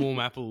 It's the warm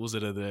apples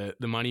that are the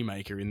money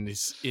maker in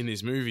this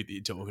movie that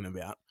you're talking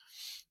about.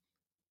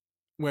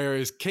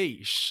 Whereas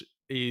quiche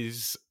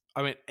is,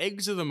 I mean,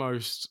 eggs are the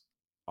most.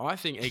 I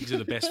think eggs are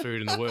the best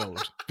food in the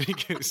world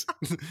because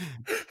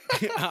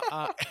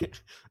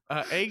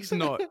eggs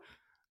not.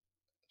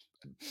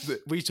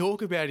 We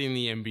talk about in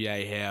the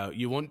NBA how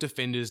you want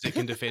defenders that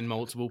can defend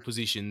multiple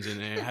positions and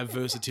have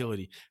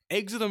versatility.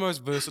 Eggs are the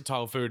most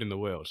versatile food in the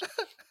world.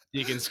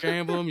 You can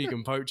scramble them, you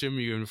can poach them,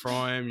 you can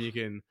fry them, you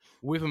can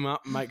whip them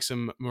up, make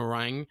some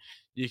meringue,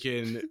 you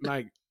can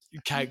make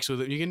cakes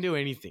with it, you can do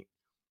anything.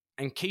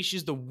 And quiche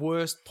is the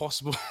worst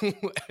possible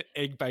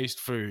egg-based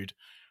food,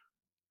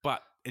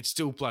 but it's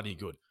still bloody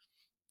good,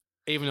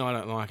 even though I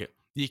don't like it.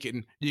 You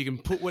can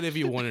put whatever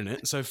you want in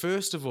it. So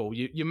first of all,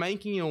 you're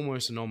making it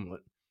almost an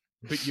omelette,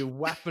 but you're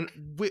whapping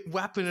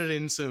it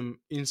in some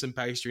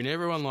pastry, and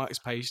everyone likes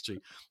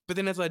pastry. But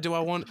then it's like, do I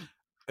want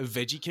a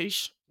veggie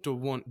quiche? Do I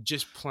want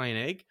just plain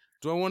egg?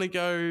 Do I want to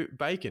go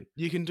bacon?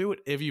 You can do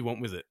whatever you want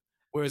with it.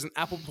 Whereas an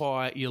apple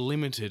pie, you're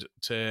limited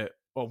to,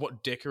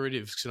 what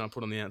decoratives can I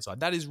put on the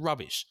outside? That is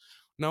rubbish.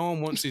 No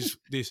one wants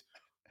this.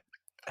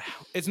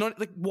 It's not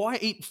like, why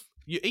eat?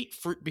 You eat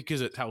fruit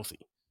because it's healthy.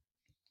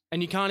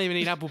 And you can't even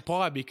eat apple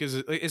pie because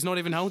it's not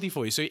even healthy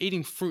for you. So you're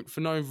eating fruit for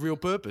no real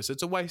purpose.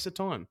 It's a waste of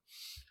time.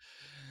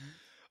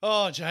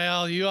 Oh,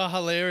 JL, you are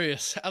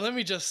hilarious. Let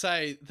me just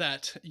say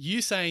that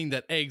you saying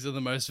that eggs are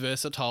the most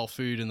versatile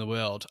food in the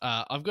world.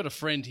 I've got a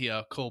friend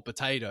here called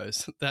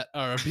Potatoes that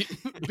are a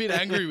bit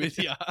angry with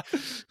you.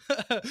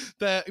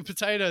 The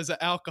potatoes are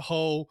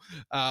alcohol,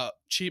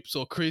 chips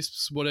or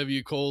crisps, whatever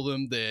you call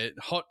them. They're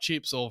hot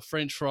chips or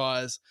French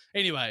fries.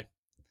 Anyway,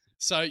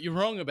 so you're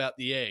wrong about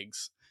the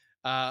eggs.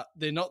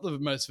 They're not the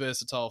most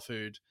versatile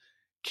food.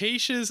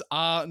 Quiches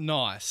are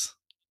nice,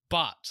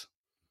 but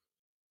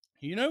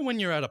you know when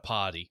you're at a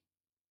party,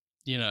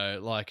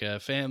 like a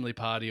family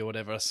party or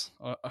whatever,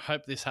 I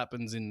hope this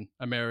happens in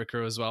America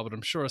as well, but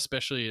I'm sure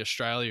especially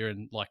Australia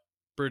and like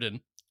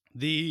Britain,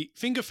 the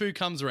finger food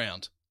comes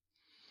around.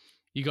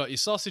 You got your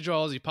sausage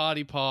rolls, your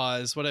party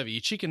pies, whatever,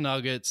 your chicken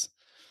nuggets,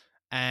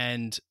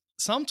 and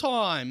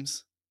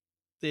sometimes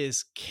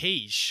there's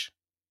quiche.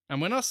 And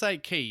when I say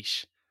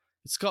quiche,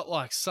 it's got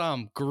like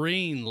some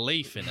green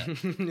leaf in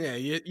it. Yeah,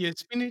 you're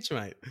spinach,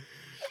 mate.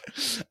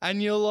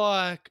 And you're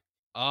like,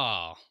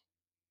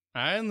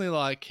 I only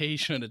like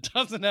quiche when it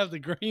doesn't have the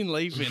green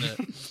leaf in it.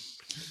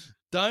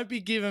 Don't be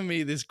giving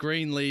me this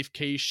green leaf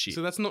quiche shit.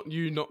 So that's not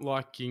you not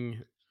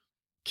liking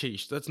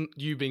quiche. That's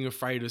you being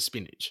afraid of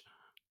spinach.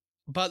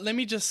 But let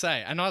me just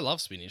say, and I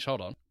love spinach,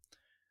 hold on.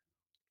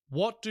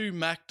 What do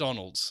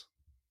McDonald's,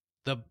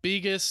 the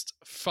biggest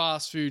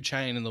fast food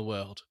chain in the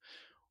world,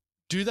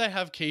 do they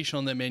have quiche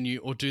on their menu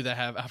or do they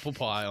have apple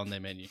pie on their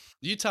menu?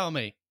 You tell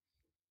me.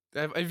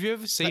 Have you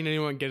ever seen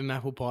anyone get an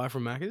apple pie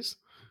from Macca's?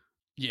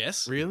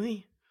 Yes.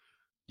 Really?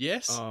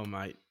 Yes. Oh,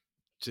 mate.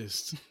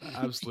 Just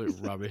absolute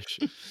rubbish.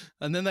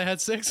 And then they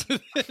had sex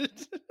with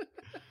it.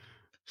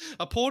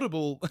 A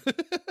portable.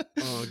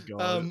 Oh,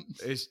 God.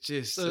 It's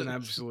just an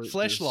absolute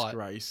fleshlight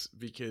disgrace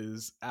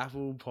because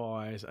apple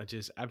pies are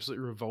just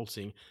absolutely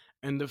revolting.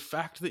 And the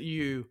fact that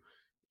you're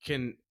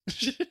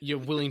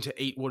willing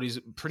to eat what is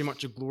pretty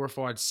much a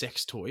glorified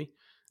sex toy.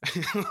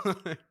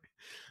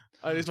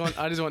 I just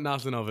want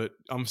nothing of it.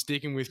 I'm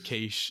sticking with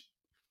quiche.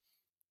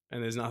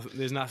 And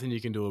there's nothing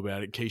you can do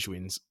about it. Quiche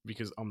wins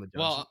because I'm the judge.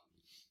 Well,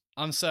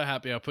 I'm so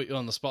happy I put you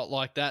on the spot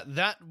like that.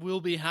 That will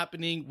be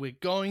happening. We're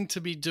going to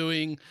be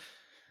doing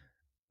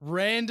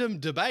random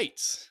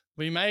debates.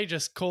 We may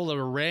just call it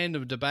a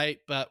random debate,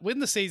 but when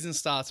the season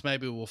starts,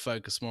 maybe we'll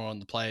focus more on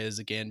the players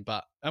again.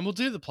 And we'll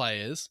do the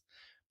players,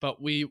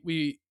 but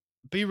we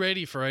be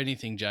ready for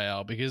anything,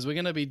 JL, because we're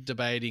going to be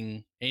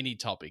debating any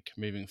topic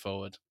moving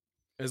forward.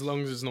 As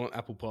long as it's not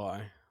apple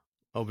pie,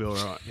 I'll be all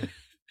right. Yeah.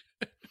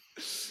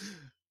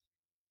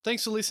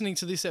 Thanks for listening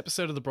to this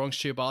episode of the Bronx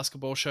Cheer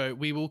Basketball Show.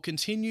 We will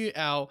continue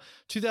our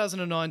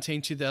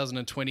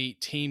 2019-2020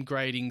 team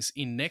gradings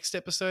in next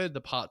episode, the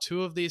part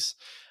 2 of this,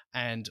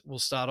 and we'll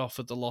start off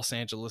with the Los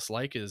Angeles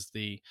Lakers,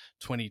 the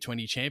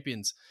 2020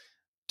 champions.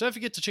 Don't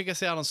forget to check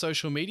us out on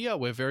social media.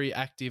 We're very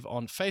active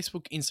on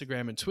Facebook,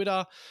 Instagram, and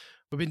Twitter.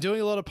 We've been doing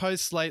a lot of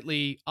posts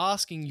lately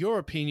asking your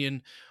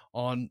opinion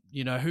on,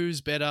 who's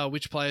better,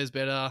 which player's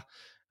better,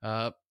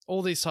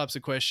 all these types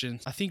of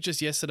questions. I think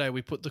just yesterday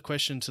we put the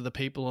question to the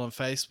people on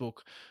Facebook,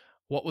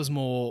 what was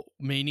more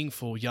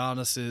meaningful,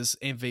 Giannis's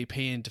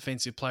MVP and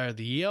Defensive Player of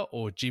the Year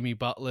or Jimmy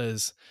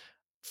Butler's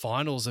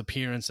finals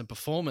appearance and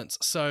performance?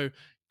 So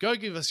go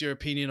give us your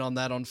opinion on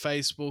that on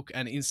Facebook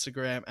and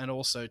Instagram and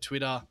also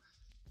Twitter.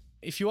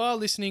 If you are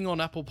listening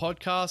on Apple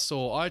Podcasts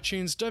or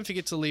iTunes, don't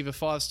forget to leave a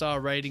 5-star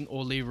rating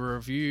or leave a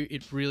review.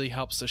 It really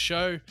helps the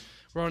show.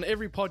 We're on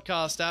every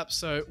podcast app,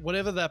 so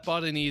whatever that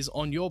button is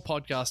on your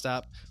podcast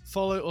app,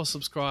 follow or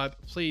subscribe.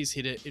 Please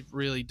hit it. It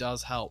really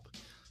does help.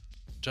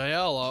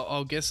 JL,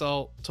 I guess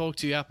I'll talk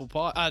to you apple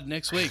pie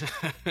next week.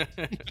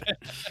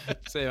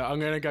 So I'm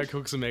going to go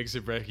cook some eggs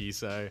for brekkie,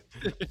 so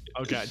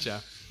I'll catch ya.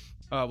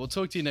 All right, we'll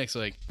talk to you next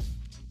week.